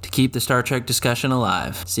channel to keep the Star Trek discussion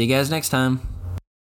alive. See you guys next time.